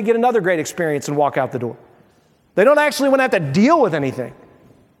next Sunday get another great experience and walk out the door. They don't actually want to have to deal with anything.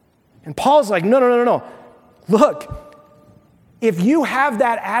 And Paul's like, no. Look, if you have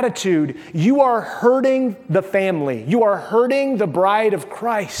that attitude, you are hurting the family. You are hurting the bride of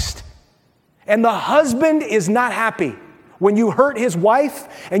Christ. And the husband is not happy when you hurt his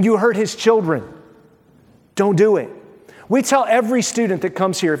wife and you hurt his children. Don't do it. We tell every student that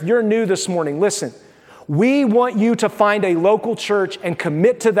comes here, if you're new this morning, listen, we want you to find a local church and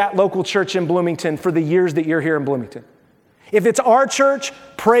commit to that local church in Bloomington for the years that you're here in Bloomington. If it's our church,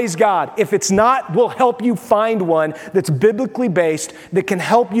 praise God. If it's not, we'll help you find one that's biblically based, that can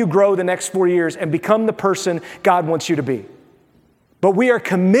help you grow the next 4 years and become the person God wants you to be. But we are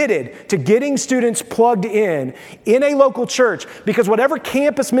committed to getting students plugged in a local church, because whatever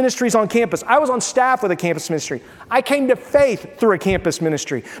campus ministry is on campus, I was on staff with a campus ministry. I came to faith through a campus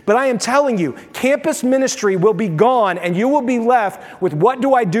ministry. But I am telling you, campus ministry will be gone and you will be left with what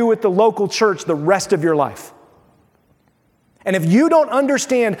do I do with the local church the rest of your life? And if you don't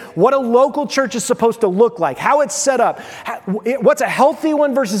understand what a local church is supposed to look like, how it's set up, what's a healthy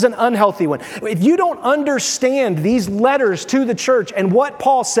one versus an unhealthy one, if you don't understand these letters to the church and what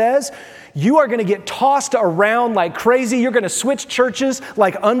Paul says, you are going to get tossed around like crazy. You're going to switch churches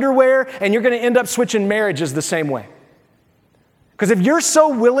like underwear, and you're going to end up switching marriages the same way. Because if you're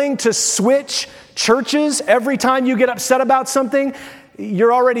so willing to switch churches every time you get upset about something,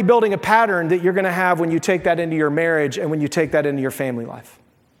 you're already building a pattern that you're going to have when you take that into your marriage and when you take that into your family life.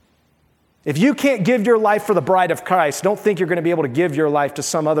 If you can't give your life for the bride of Christ, don't think you're going to be able to give your life to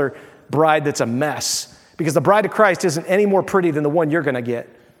some other bride that's a mess, because the bride of Christ isn't any more pretty than the one you're going to get.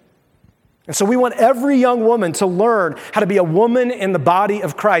 And so we want every young woman to learn how to be a woman in the body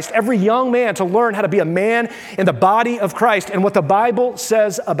of Christ. Every young man to learn how to be a man in the body of Christ and what the Bible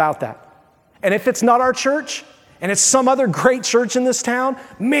says about that. And if it's not our church, and it's some other great church in this town,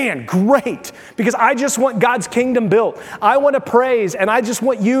 man, great. Because I just want God's kingdom built. I want to praise, and I just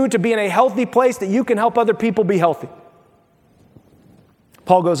want you to be in a healthy place that you can help other people be healthy.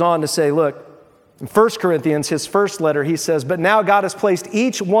 Paul goes on to say, look, in 1 Corinthians, his first letter, he says, but now God has placed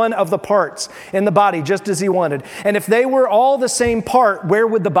each one of the parts in the body just as he wanted. And if they were all the same part, where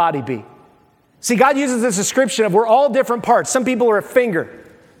would the body be? See, God uses this description of we're all different parts. Some people are a finger.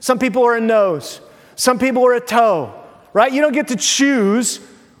 Some people are a nose. Some people are a toe, right? You don't get to choose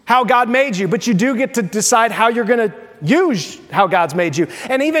how God made you, but you do get to decide how you're going to use how God's made you.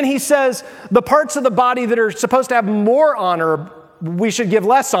 And even he says the parts of the body that are supposed to have more honor, we should give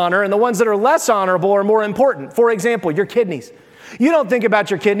less honor, and the ones that are less honorable are more important. For example, your kidneys. You don't think about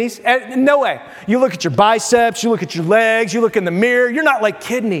your kidneys. No way. You look at your biceps, you look at your legs, you look in the mirror. You're not like,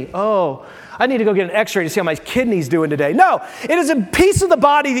 kidney. Oh, I need to go get an x-ray to see how my kidney's doing today. No, it is a piece of the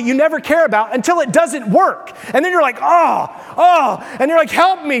body that you never care about until it doesn't work. And then you're like, and you're like,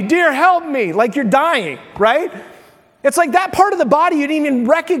 help me, dear, help me. Like you're dying, right? It's like that part of the body you didn't even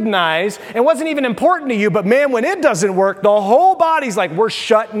recognize and wasn't even important to you. But man, when it doesn't work, the whole body's like, we're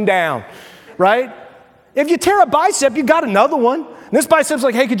shutting down, right? If you tear a bicep, you got another one. And this bicep's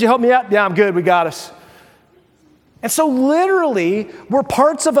like, hey, could you help me out? Yeah, I'm good. We got us. And so literally, we're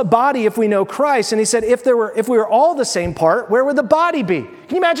parts of a body if we know Christ. And he said, if we were all the same part, where would the body be? Can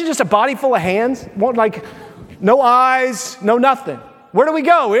you imagine just a body full of hands? Like, no eyes, no nothing. Where do we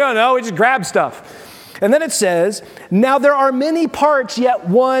go? We don't know. We just grab stuff. And then it says, now there are many parts, yet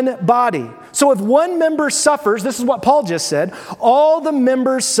one body. So if one member suffers, this is what Paul just said, all the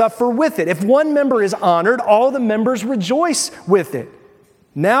members suffer with it. If one member is honored, all the members rejoice with it.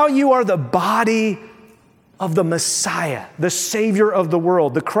 Now you are the body of the Messiah, the Savior of the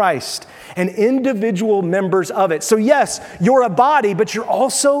world, the Christ, and individual members of it. So yes, you're a body, but you're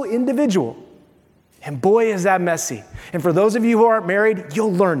also individual. And boy, is that messy. And for those of you who aren't married,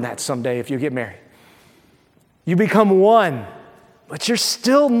 you'll learn that someday if you get married. You become one, but you're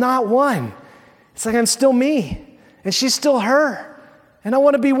still not one. It's like I'm still me, and she's still her. And I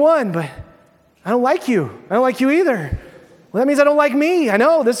want to be one, but I don't like you. I don't like you either. Well, that means I don't like me. I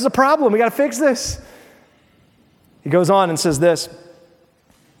know, this is a problem. We got to fix this. He goes on and says this,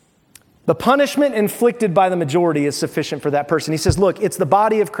 the punishment inflicted by the majority is sufficient for that person. He says, look, it's the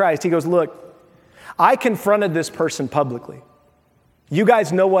body of Christ. He goes, look, I confronted this person publicly. You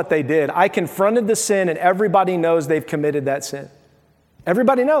guys know what they did. I confronted the sin, and everybody knows they've committed that sin.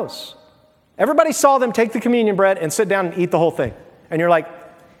 Everybody knows. Everybody saw them take the communion bread and sit down and eat the whole thing. And you're like,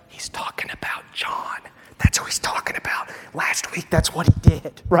 he's talking about John. That's who he's talking about. Last week, that's what he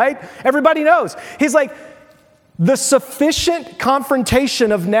did, right? Everybody knows. He's like, the sufficient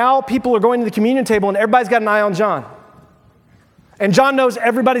confrontation of now people are going to the communion table and everybody's got an eye on John. And John knows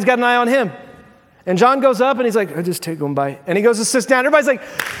everybody's got an eye on him. And John goes up and he's like, I just take one bite. And he goes and sits down. Everybody's like,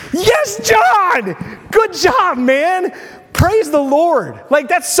 yes, John! Good job, man! Praise the Lord. Like,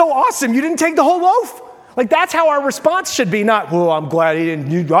 that's so awesome. You didn't take the whole loaf. Like, that's how our response should be. Not, well, I'm glad he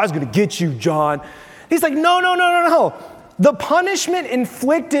didn't. I was going to get you, John. He's like, no. The punishment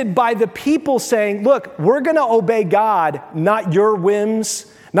inflicted by the people saying, look, we're going to obey God, not your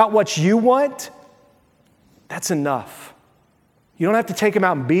whims, not what you want. That's enough. You don't have to take them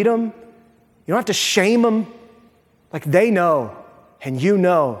out and beat them. You don't have to shame them. Like they know and you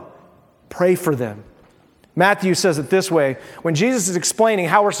know. Pray for them. Matthew says it this way. When Jesus is explaining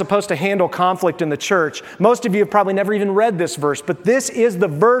how we're supposed to handle conflict in the church, most of you have probably never even read this verse, but this is the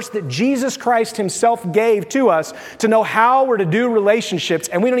verse that Jesus Christ himself gave to us to know how we're to do relationships,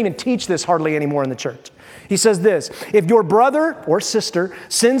 and we don't even teach this hardly anymore in the church. He says this, if your brother or sister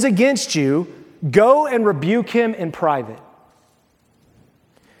sins against you, go and rebuke him in private.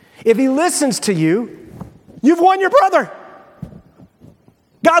 If he listens to you, you've won your brother.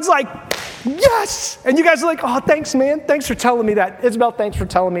 God's like, yes! And you guys are like, oh, thanks, man. Thanks for telling me that. Isabel, thanks for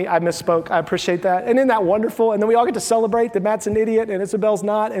telling me. I misspoke. I appreciate that. And isn't that wonderful? And then we all get to celebrate that Matt's an idiot and Isabel's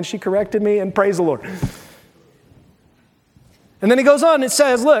not, and she corrected me, and praise the Lord. And then he goes on and it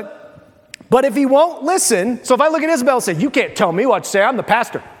says, look, but if he won't listen, so if I look at Isabel and say, you can't tell me what to say. I'm the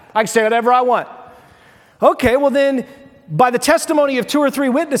pastor. I can say whatever I want. Okay, well then, by the testimony of 2 or 3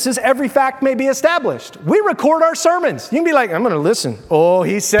 witnesses, every fact may be established. We record our sermons. You can be like, I'm going to listen. Oh,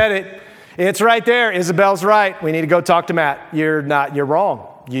 he said it. It's right there. Isabel's right. We need to go talk to Matt. You're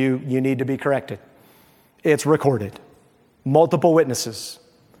wrong. You need to be corrected. It's recorded. Multiple witnesses.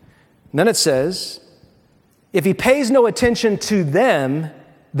 And then it says, if he pays no attention to them,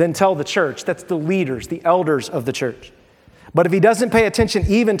 then tell the church. That's the leaders, the elders of the church. But if he doesn't pay attention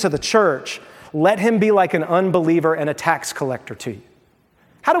even to the church, let him be like an unbeliever and a tax collector to you.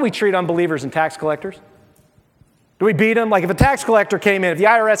 How do we treat unbelievers and tax collectors? Do we beat them? Like if a tax collector came in, if the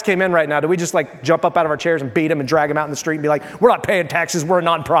IRS came in right now, do we just like jump up out of our chairs and beat them and drag them out in the street and be like, we're not paying taxes, we're a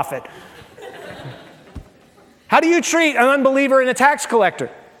nonprofit? How do you treat an unbeliever and a tax collector?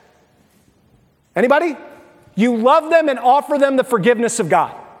 Anybody? You love them and offer them the forgiveness of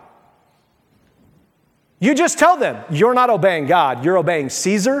God. You just tell them, you're not obeying God, you're obeying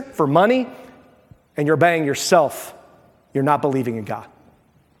Caesar for money, and you're obeying yourself. You're not believing in God.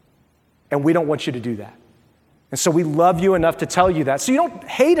 And we don't want you to do that. And so we love you enough to tell you that. So you don't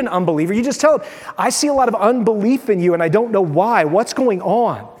hate an unbeliever. You just tell them, I see a lot of unbelief in you and I don't know why. What's going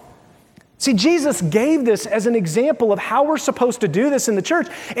on? See, Jesus gave this as an example of how we're supposed to do this in the church.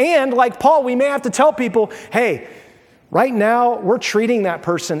 And like Paul, we may have to tell people, hey, Right now, we're treating that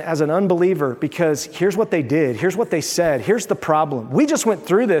person as an unbeliever because here's what they did, here's what they said, here's the problem. We just went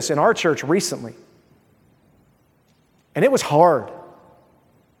through this in our church recently. And it was hard.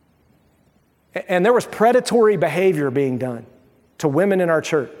 And there was predatory behavior being done to women in our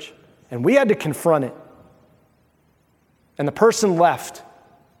church. And we had to confront it. And the person left,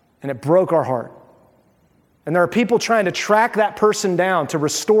 and it broke our heart. And there are people trying to track that person down, to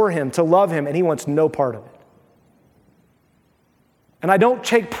restore him, to love him, and he wants no part of it. And I don't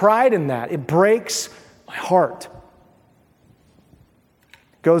take pride in that. It breaks my heart.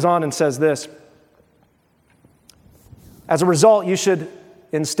 Goes on and says this. As a result, you should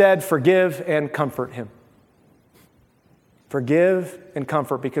instead forgive and comfort him. Forgive and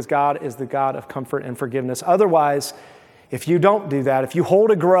comfort, because God is the God of comfort and forgiveness. Otherwise, if you don't do that, if you hold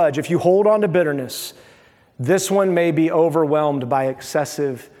a grudge, if you hold on to bitterness, this one may be overwhelmed by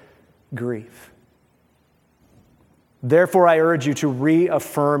excessive grief. Therefore, I urge you to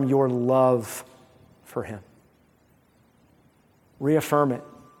reaffirm your love for him. Reaffirm it.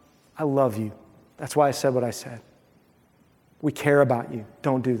 I love you. That's why I said what I said. We care about you.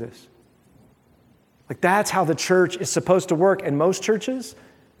 Don't do this. Like, that's how the church is supposed to work. And most churches,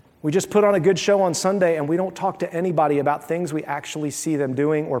 we just put on a good show on Sunday and we don't talk to anybody about things we actually see them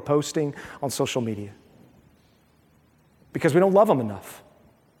doing or posting on social media. Because we don't love them enough.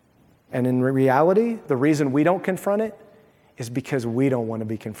 And in reality, the reason we don't confront it is because we don't want to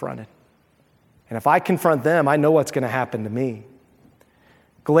be confronted. And if I confront them, I know what's going to happen to me.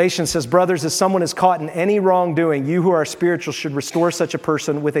 Galatians says, brothers, if someone is caught in any wrongdoing, you who are spiritual should restore such a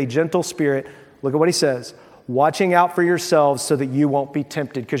person with a gentle spirit. Look at what he says. Watching out for yourselves so that you won't be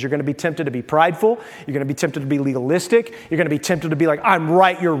tempted, because you're going to be tempted to be prideful. You're going to be tempted to be legalistic. You're going to be tempted to be like, I'm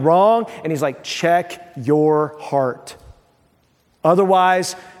right, you're wrong. And he's like, check your heart.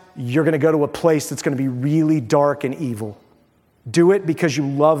 Otherwise, you're going to go to a place that's going to be really dark and evil. Do it because you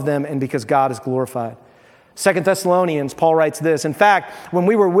love them and because God is glorified. 2 Thessalonians, Paul writes this, in fact, when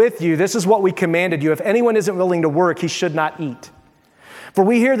we were with you, this is what we commanded you. If anyone isn't willing to work, he should not eat. For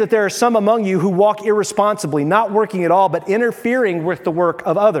we hear that there are some among you who walk irresponsibly, not working at all, but interfering with the work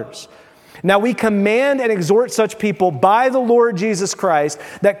of others. Now we command and exhort such people by the Lord Jesus Christ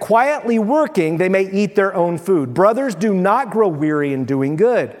that quietly working they may eat their own food. Brothers, do not grow weary in doing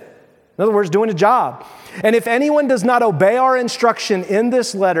good. In other words, doing a job. And if anyone does not obey our instruction in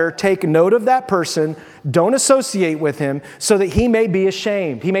this letter, take note of that person, don't associate with him, so that he may be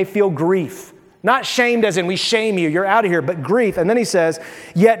ashamed. He may feel grief. Not shamed as in we shame you, you're out of here, but grief. And then he says,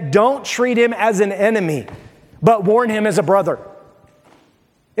 yet don't treat him as an enemy, but warn him as a brother.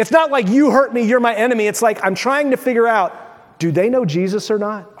 It's not like you hurt me, you're my enemy. It's like I'm trying to figure out, do they know Jesus or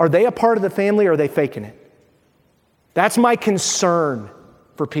not? Are they a part of the family or are they faking it? That's my concern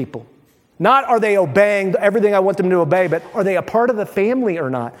for people. Not are they obeying everything I want them to obey, but are they a part of the family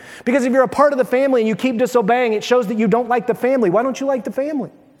or not? Because if you're a part of the family and you keep disobeying, it shows that you don't like the family. Why don't you like the family?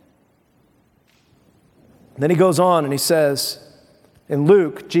 Then he goes on and he says, in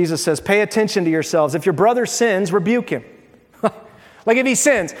Luke, Jesus says, pay attention to yourselves. If your brother sins, rebuke him. Like if he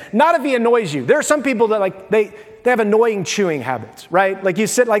sins, not if he annoys you. There are some people that like, they have annoying chewing habits, right? Like you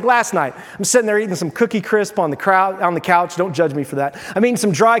sit, like last night, I'm sitting there eating some Cookie Crisp on the couch. Don't judge me for that. I'm eating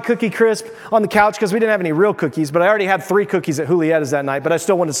some dry Cookie Crisp on the couch because we didn't have any real cookies, but I already had 3 cookies at Julietta's that night, but I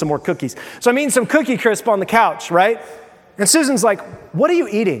still wanted some more cookies. So I'm eating some Cookie Crisp on the couch, right? And Susan's like, what are you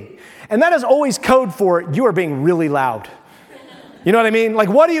eating? And that is always code for you are being really loud. You know what I mean? Like,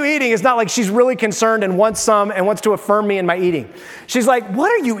 what are you eating? It's not like she's really concerned and wants some and wants to affirm me in my eating. She's like,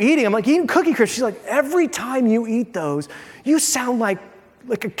 what are you eating? I'm like, eating Cookie Crisp. She's like, every time you eat those, you sound like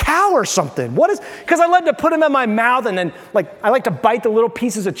a cow or something. What is, because I like to put them in my mouth and then I like to bite the little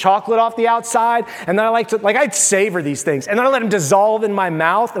pieces of chocolate off the outside. And then I'd savor these things. And then I let them dissolve in my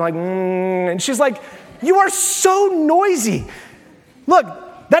mouth. And and she's like, you are so noisy. Look,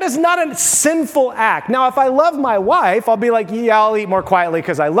 that is not a sinful act. Now, if I love my wife, I'll be like, yeah, I'll eat more quietly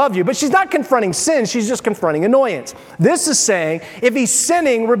because I love you. But she's not confronting sin. She's just confronting annoyance. This is saying, if he's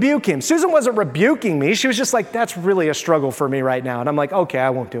sinning, rebuke him. Susan wasn't rebuking me. She was just like, that's really a struggle for me right now. And I'm like, okay, I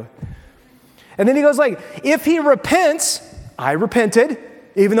won't do it. And then he goes like, if he repents, I repented,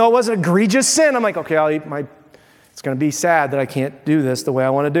 even though it was an egregious sin. I'm like, okay, I'll eat my, it's going to be sad that I can't do this the way I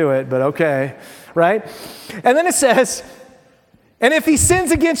want to do it, but okay, right? And then it says, and if he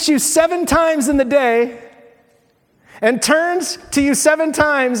sins against you 7 times in the day and turns to you 7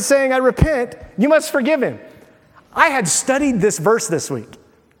 times saying, I repent, you must forgive him. I had studied this verse this week.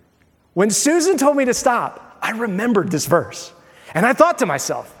 When Susan told me to stop, I remembered this verse. And I thought to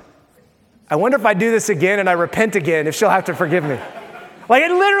myself, I wonder if I do this again and I repent again, if she'll have to forgive me. Like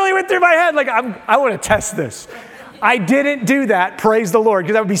it literally went through my head. Like I want to test this. I didn't do that, praise the Lord,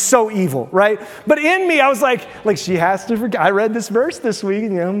 because that would be so evil, right? But in me, I was like she has to forget. I read this verse this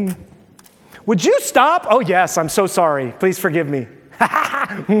week, would you stop? Oh yes, I'm so sorry. Please forgive me.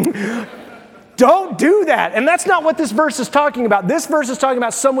 Don't do that. And that's not what this verse is talking about. This verse is talking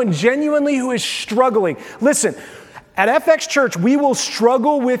about someone genuinely who is struggling. Listen, at FX Church, we will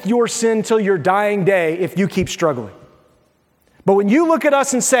struggle with your sin till your dying day if you keep struggling. But when you look at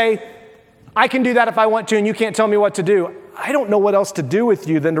us and say, I can do that if I want to, and you can't tell me what to do, I don't know what else to do with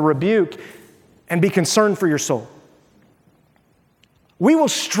you than to rebuke and be concerned for your soul. We will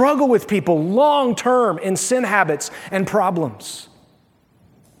struggle with people long term in sin habits and problems.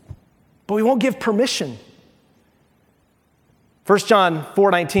 But we won't give permission. 1 John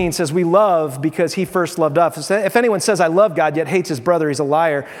 4:19 says, we love because he first loved us. If anyone says, I love God, yet hates his brother, he's a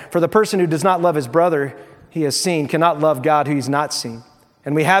liar. For the person who does not love his brother he has seen cannot love God who he's not seen.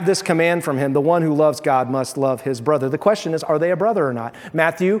 And we have this command from him, the one who loves God must love his brother. The question is, are they a brother or not?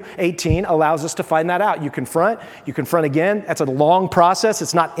 Matthew 18 allows us to find that out. You confront again. That's a long process.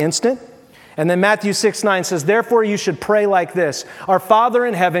 It's not instant. And then Matthew 6:9 says, therefore you should pray like this. Our Father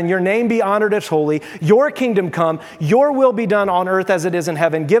in heaven, your name be honored as holy. Your kingdom come. Your will be done on earth as it is in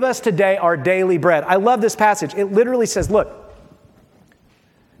heaven. Give us today our daily bread. I love this passage. It literally says, look,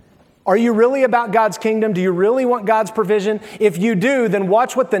 are you really about God's kingdom? Do you really want God's provision? If you do, then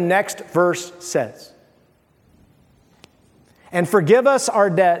watch what the next verse says. And forgive us our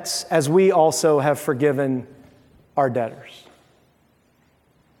debts as we also have forgiven our debtors.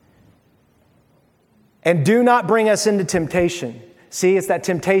 And do not bring us into temptation. See, it's that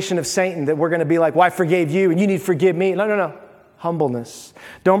temptation of Satan that we're going to be like, well, I forgave you and you need to forgive me. No. Humbleness.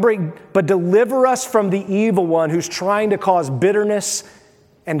 But deliver us from the evil one who's trying to cause bitterness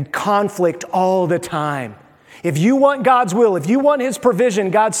and conflict all the time. If you want God's will, if you want his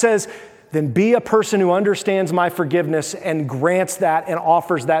provision, God says, then be a person who understands my forgiveness and grants that and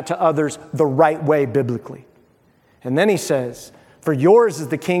offers that to others the right way biblically. And then he says, for yours is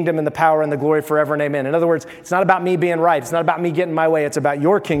the kingdom and the power and the glory forever and amen. In other words, it's not about me being right. It's not about me getting my way. It's about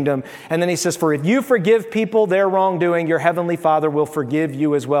your kingdom. And then he says, for if you forgive people their wrongdoing, your heavenly Father will forgive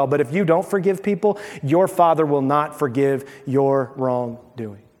you as well. But if you don't forgive people, your Father will not forgive your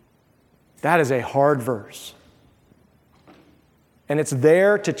wrongdoing. That is a hard verse. And it's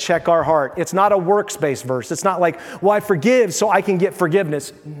there to check our heart. It's not a works-based verse. It's not like, well, I forgive so I can get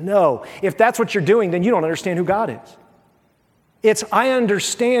forgiveness. No. If that's what you're doing, then you don't understand who God is. It's, I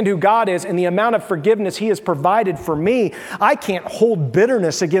understand who God is and the amount of forgiveness he has provided for me. I can't hold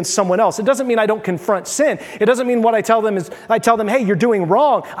bitterness against someone else. It doesn't mean I don't confront sin. It doesn't mean what I tell them is, I tell them, hey, you're doing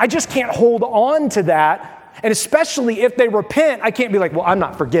wrong. I just can't hold on to that. And especially if they repent, I can't be like, well, I'm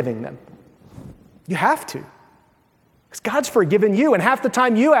not forgiving them. You have to. Because God's forgiven you. And half the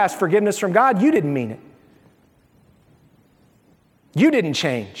time you ask forgiveness from God, you didn't mean it. You didn't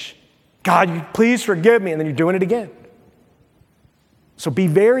change. God, please forgive me. And then you're doing it again. So be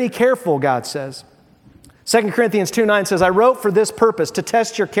very careful, God says. 2 Corinthians 2:9 says, I wrote for this purpose, to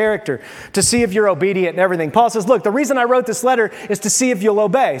test your character, to see if you're obedient and everything. Paul says, look, the reason I wrote this letter is to see if you'll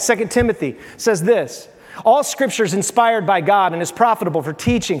obey. 2 Timothy says this, all scripture is inspired by God and is profitable for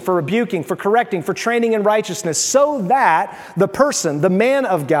teaching, for rebuking, for correcting, for training in righteousness, so that the person, the man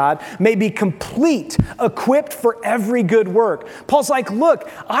of God, may be complete, equipped for every good work. Paul's like,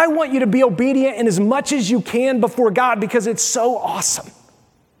 look, I want you to be obedient in as much as you can before God because it's so awesome.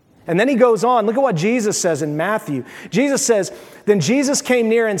 And then he goes on. Look at what Jesus says in Matthew. Jesus says, then Jesus came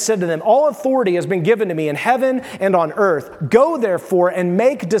near and said to them, all authority has been given to me in heaven and on earth. Go therefore and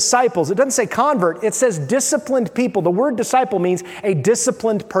make disciples. It doesn't say convert. It says disciplined people. The word disciple means a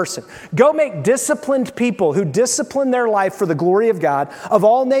disciplined person. Go make disciplined people who discipline their life for the glory of God of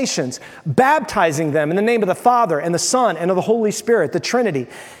all nations, baptizing them in the name of the Father and the Son and of the Holy Spirit, the Trinity.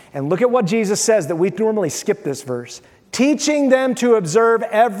 And look at what Jesus says that we normally skip this verse. Teaching them to observe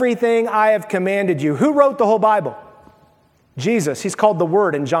everything I have commanded you. Who wrote the whole Bible? Jesus. He's called the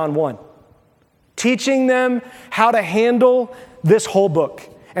Word in John 1. Teaching them how to handle this whole book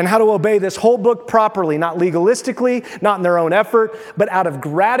and how to obey this whole book properly, not legalistically, not in their own effort, but out of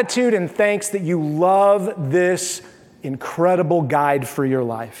gratitude and thanks that you love this incredible guide for your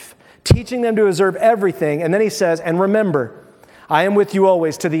life. Teaching them to observe everything. And then he says, and remember, I am with you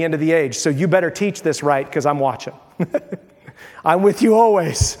always to the end of the age. So you better teach this right because I'm watching. I'm with you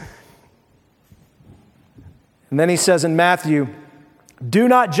always. And then he says in Matthew, do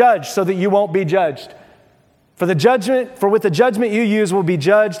not judge so that you won't be judged. For with the judgment you use will be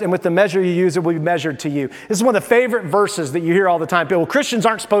judged, and with the measure you use it will be measured to you. This is one of the favorite verses that you hear all the time. People, well, Christians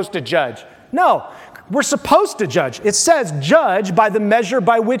aren't supposed to judge. No, we're supposed to judge. It says judge by the measure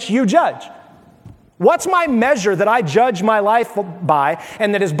by which you judge. What's my measure that I judge my life by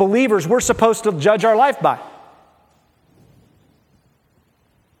and that as believers we're supposed to judge our life by?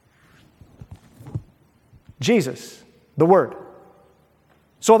 Jesus, the Word.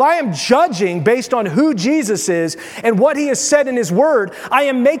 So if I am judging based on who Jesus is and what He has said in His Word, I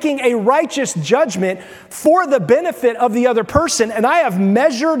am making a righteous judgment for the benefit of the other person. And I have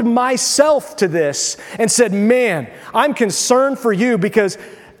measured myself to this and said, man, I'm concerned for you because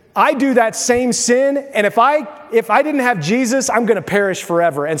I do that same sin. And if I didn't have Jesus, I'm going to perish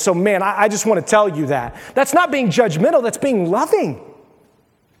forever. And so, man, I just want to tell you that. That's not being judgmental. That's being loving.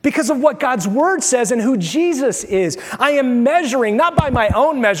 Because of what God's Word says and who Jesus is. I am measuring, not by my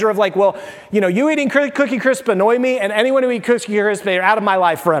own measure of like, well, you eating Cookie Crisp annoy me, and anyone who eats Cookie Crisp, they're out of my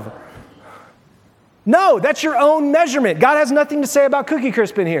life forever. No, that's your own measurement. God has nothing to say about Cookie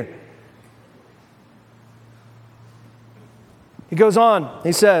Crisp in here. He goes on,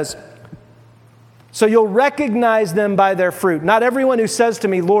 he says, so you'll recognize them by their fruit. Not everyone who says to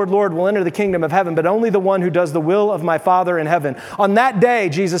me, Lord, Lord, will enter the kingdom of heaven, but only the one who does the will of my Father in heaven. On that day,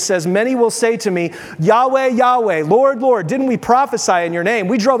 Jesus says, many will say to me, Yahweh, Yahweh, Lord, Lord, didn't we prophesy in your name?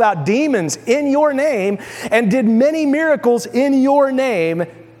 We drove out demons in your name and did many miracles in your name.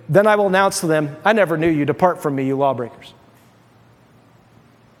 Then I will announce to them, I never knew you. Depart from me, you lawbreakers.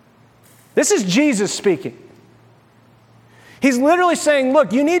 This is Jesus speaking. He's literally saying,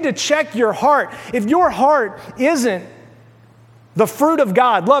 look, you need to check your heart. If your heart isn't the fruit of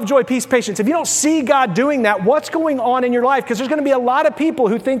God, love, joy, peace, patience, if you don't see God doing that, what's going on in your life? Because there's going to be a lot of people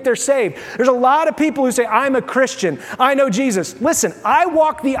who think they're saved. There's a lot of people who say, I'm a Christian. I know Jesus. Listen, I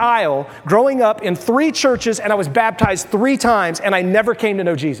walked the aisle growing up in 3 churches and I was baptized 3 times and I never came to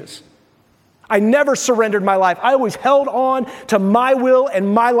know Jesus. I never surrendered my life. I always held on to my will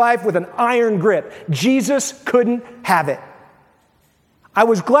and my life with an iron grip. Jesus couldn't have it. I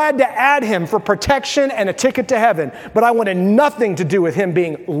was glad to add him for protection and a ticket to heaven, but I wanted nothing to do with him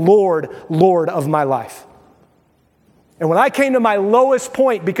being Lord of my life. And when I came to my lowest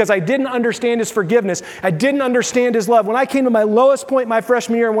point, because I didn't understand his forgiveness, I didn't understand his love, when I came to my lowest point my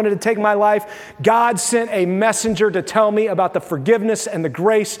freshman year and wanted to take my life, God sent a messenger to tell me about the forgiveness and the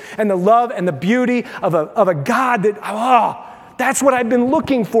grace and the love and the beauty of a God that, that's what I've been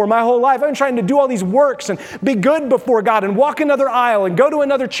looking for my whole life. I've been trying to do all these works and be good before God and walk another aisle and go to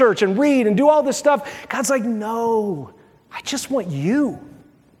another church and read and do all this stuff. God's like, no, I just want you.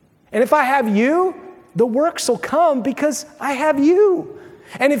 And if I have you, the works will come because I have you.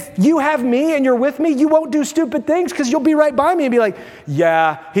 And if you have me and you're with me, you won't do stupid things because you'll be right by me and be like,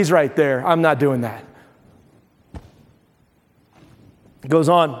 yeah, he's right there. I'm not doing that. He goes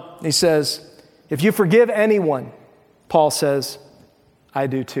on. He says, if you forgive anyone, Paul says, I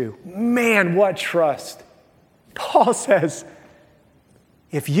do too. Man, what trust. Paul says,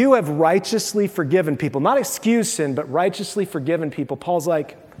 if you have righteously forgiven people, not excused sin, but righteously forgiven people, Paul's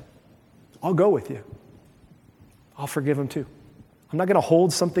like, I'll go with you. I'll forgive them too. I'm not going to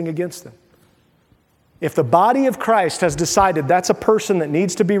hold something against them. If the body of Christ has decided that's a person that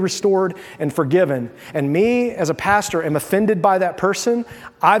needs to be restored and forgiven, and me as a pastor am offended by that person,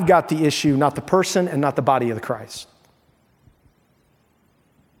 I've got the issue, not the person and not the body of the Christ.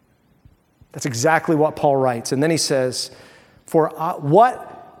 That's exactly what Paul writes. And then he says, for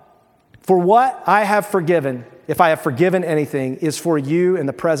what I have forgiven, if I have forgiven anything, is for you in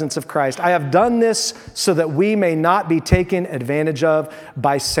the presence of Christ. I have done this so that we may not be taken advantage of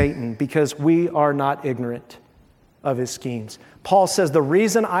by Satan, because we are not ignorant of his schemes. Paul says the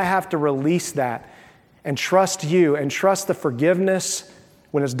reason I have to release that and trust you and trust the forgiveness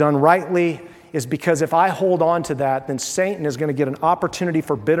when it's done rightly is because if I hold on to that, then Satan is going to get an opportunity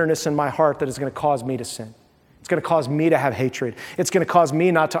for bitterness in my heart that is going to cause me to sin. It's going to cause me to have hatred. It's going to cause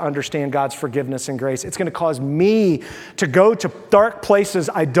me not to understand God's forgiveness and grace. It's going to cause me to go to dark places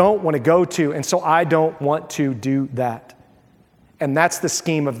I don't want to go to, and so I don't want to do that. And that's the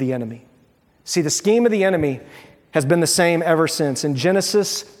scheme of the enemy. See, the scheme of the enemy has been the same ever since. In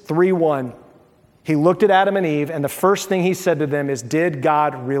Genesis 3:1, he looked at Adam and Eve, and the first thing he said to them is, did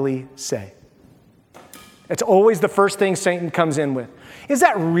God really say? It's always the first thing Satan comes in with. Is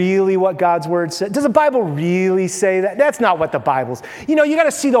that really what God's word said? Does the Bible really say that? That's not what the Bible's. You got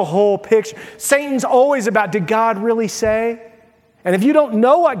to see the whole picture. Satan's always about, did God really say? And if you don't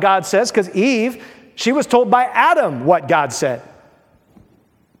know what God says, because Eve, she was told by Adam what God said.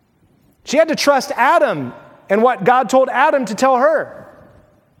 She had to trust Adam and what God told Adam to tell her.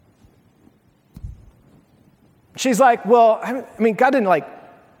 She's like, well, I mean, God didn't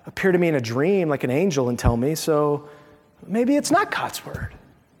appear to me in a dream like an angel and tell me, so maybe it's not God's word.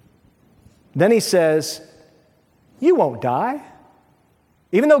 Then he says, you won't die.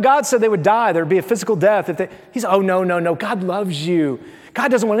 Even though God said they would die, there would be a physical death. He's, oh, no, God loves you. God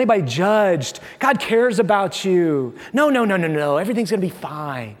doesn't want anybody judged. God cares about you. No, everything's going to be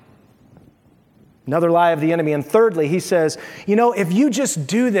fine. Another lie of the enemy. And thirdly, he says, if you just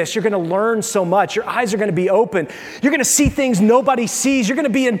do this, you're going to learn so much. Your eyes are going to be open. You're going to see things nobody sees. You're going to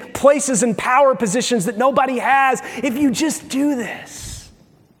be in places and power positions that nobody has if you just do this.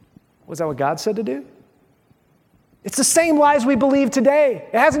 Was that what God said to do? It's the same lies we believe today.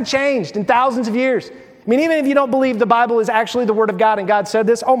 It hasn't changed in thousands of years. I mean, even if you don't believe the Bible is actually the Word of God and God said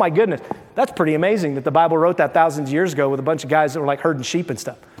this, oh my goodness, that's pretty amazing that the Bible wrote that thousands of years ago with a bunch of guys that were like herding sheep and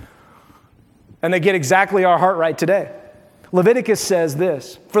stuff. And they get exactly our heart right today. Leviticus says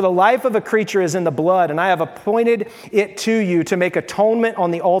this, for the life of a creature is in the blood, and I have appointed it to you to make atonement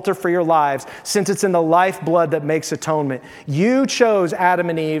on the altar for your lives, since it's in the lifeblood that makes atonement. You chose, Adam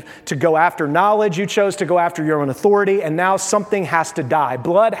and Eve, to go after knowledge. You chose to go after your own authority, and now something has to die.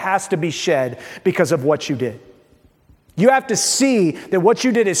 Blood has to be shed because of what you did. You have to see that what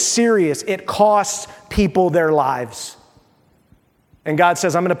you did is serious. It costs people their lives. And God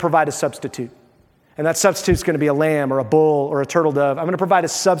says, I'm going to provide a substitute. And that substitute's going to be a lamb or a bull or a turtle dove. I'm going to provide a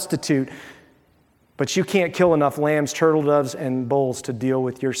substitute, but you can't kill enough lambs, turtle doves, and bulls to deal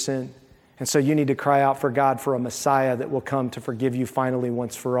with your sin. And so you need to cry out for God for a Messiah that will come to forgive you finally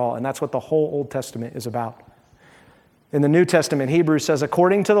once for all. And that's what the whole Old Testament is about. In the New Testament, Hebrews says,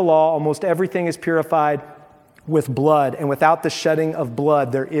 according to the law, almost everything is purified with blood, and without the shedding of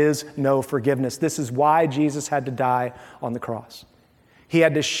blood, there is no forgiveness. This is why Jesus had to die on the cross. He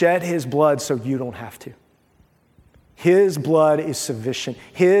had to shed his blood so you don't have to. His blood is sufficient.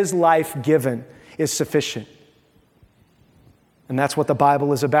 His life given is sufficient. And that's what the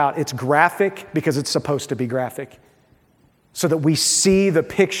Bible is about. It's graphic because it's supposed to be graphic, so that we see the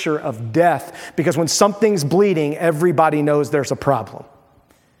picture of death. Because when something's bleeding, everybody knows there's a problem.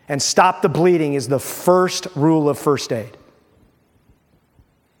 And stop the bleeding is the first rule of first aid.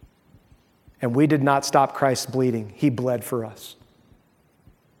 And we did not stop Christ's bleeding. He bled for us.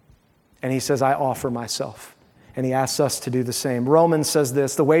 And he says, I offer myself. And he asks us to do the same. Romans says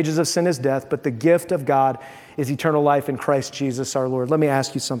this, the wages of sin is death, but the gift of God is eternal life in Christ Jesus our Lord. Let me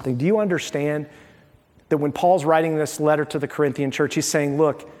ask you something. Do you understand that when Paul's writing this letter to the Corinthian church, he's saying,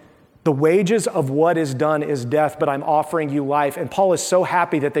 look, the wages of what is done is death, but I'm offering you life. And Paul is so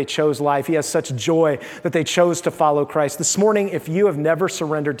happy that they chose life. He has such joy that they chose to follow Christ. This morning, if you have never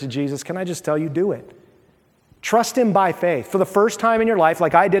surrendered to Jesus, can I just tell you, do it. Trust him by faith. For the first time in your life,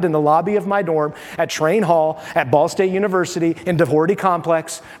 like I did in the lobby of my dorm, at Train Hall, at Ball State University, in Doherty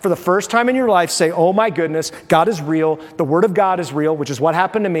Complex, for the first time in your life, say, oh my goodness, God is real, the Word of God is real, which is what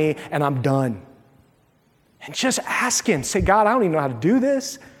happened to me, and I'm done. And just ask him. Say, God, I don't even know how to do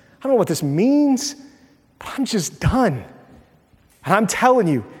this. I don't know what this means, but I'm just done. And I'm telling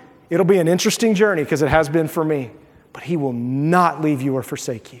you, it'll be an interesting journey because it has been for me, but he will not leave you or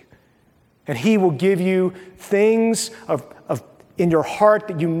forsake you. And he will give you things in your heart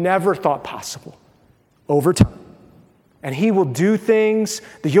that you never thought possible over time. And he will do things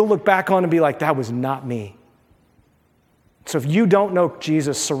that you'll look back on and be like, that was not me. So if you don't know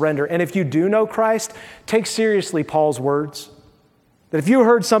Jesus, surrender. And if you do know Christ, take seriously Paul's words. That if you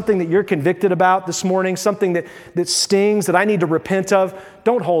heard something that you're convicted about this morning, something that stings, that I need to repent of,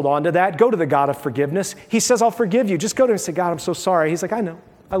 don't hold on to that. Go to the God of forgiveness. He says, I'll forgive you. Just go to him and say, God, I'm so sorry. He's like, I know.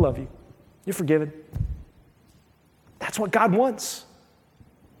 I love you. You're forgiven. That's what God wants.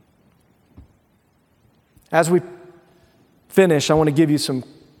 As we finish, I want to give you some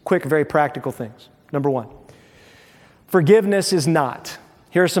quick, very practical things. Number one, forgiveness is not.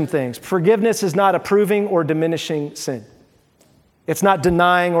 Here are some things. Forgiveness is not approving or diminishing sin. It's not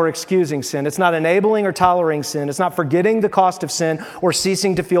denying or excusing sin. It's not enabling or tolerating sin. It's not forgetting the cost of sin or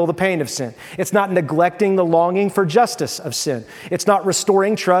ceasing to feel the pain of sin. It's not neglecting the longing for justice of sin. It's not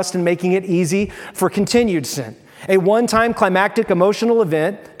restoring trust and making it easy for continued sin. A one-time climactic emotional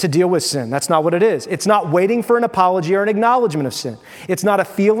event to deal with sin. That's not what it is. It's not waiting for an apology or an acknowledgement of sin. It's not a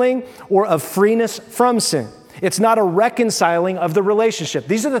feeling or of freeness from sin. It's not a reconciling of the relationship.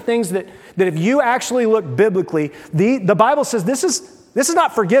 These are the things that if you actually look biblically, the Bible says this is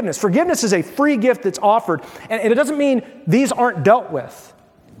not forgiveness. Forgiveness is a free gift that's offered, and it doesn't mean these aren't dealt with.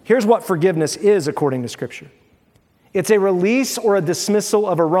 Here's what forgiveness is according to Scripture. It's a release or a dismissal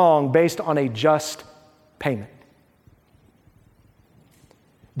of a wrong based on a just payment.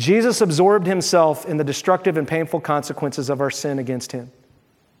 Jesus absorbed himself in the destructive and painful consequences of our sin against him.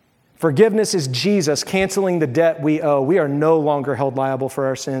 Forgiveness is Jesus canceling the debt we owe. We are no longer held liable for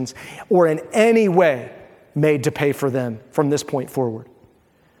our sins or in any way made to pay for them from this point forward.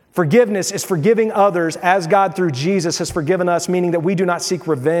 Forgiveness is forgiving others as God through Jesus has forgiven us, meaning that we do not seek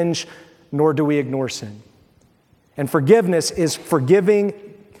revenge, nor do we ignore sin. And forgiveness is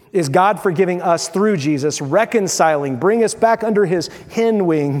God forgiving us through Jesus, reconciling, bring us back under his hen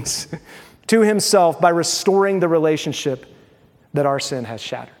wings to himself by restoring the relationship that our sin has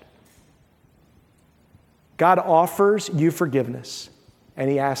shattered. God offers you forgiveness, and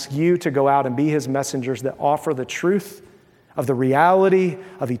he asks you to go out and be his messengers that offer the truth of the reality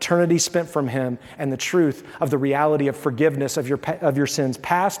of eternity spent from him and the truth of the reality of forgiveness of your sins,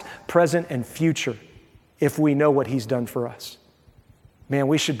 past, present, and future, if we know what he's done for us. Man,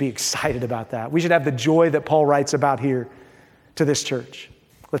 we should be excited about that. We should have the joy that Paul writes about here to this church.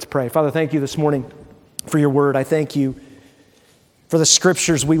 Let's pray. Father, thank you this morning for your word. I thank you for the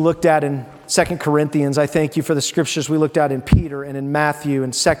scriptures we looked at in 2 Corinthians. I thank you for the scriptures we looked at in Peter and in Matthew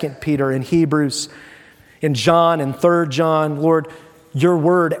and 2 Peter and Hebrews, in John and 3 John. Lord, your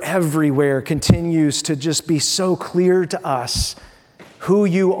word everywhere continues to just be so clear to us who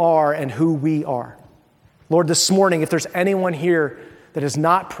you are and who we are. Lord, this morning, if there's anyone here that has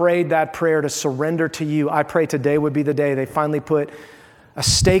not prayed that prayer to surrender to you, I pray today would be the day they finally put a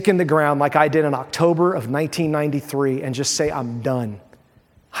stake in the ground like I did in October of 1993 and just say, I'm done.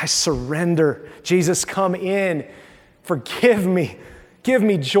 I surrender. Jesus, come in. Forgive me. Give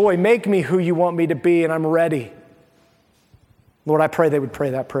me joy. Make me who you want me to be, and I'm ready. Lord, I pray they would pray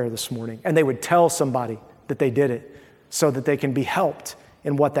that prayer this morning, and they would tell somebody that they did it so that they can be helped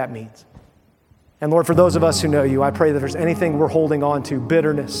in what that means. And Lord, for those of us who know you, I pray that if there's anything we're holding on to,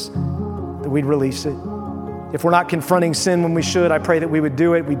 bitterness, that we'd release it. If we're not confronting sin when we should, I pray that we would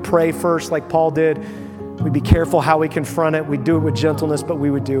do it. We'd pray first like Paul did. We'd be careful how we confront it. We'd do it with gentleness, but we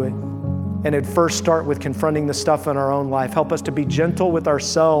would do it. And it'd first start with confronting the stuff in our own life. Help us to be gentle with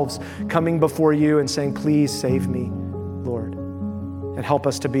ourselves, coming before you and saying, please save me, Lord. And help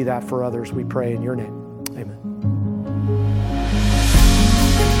us to be that for others, we pray in your name. Amen.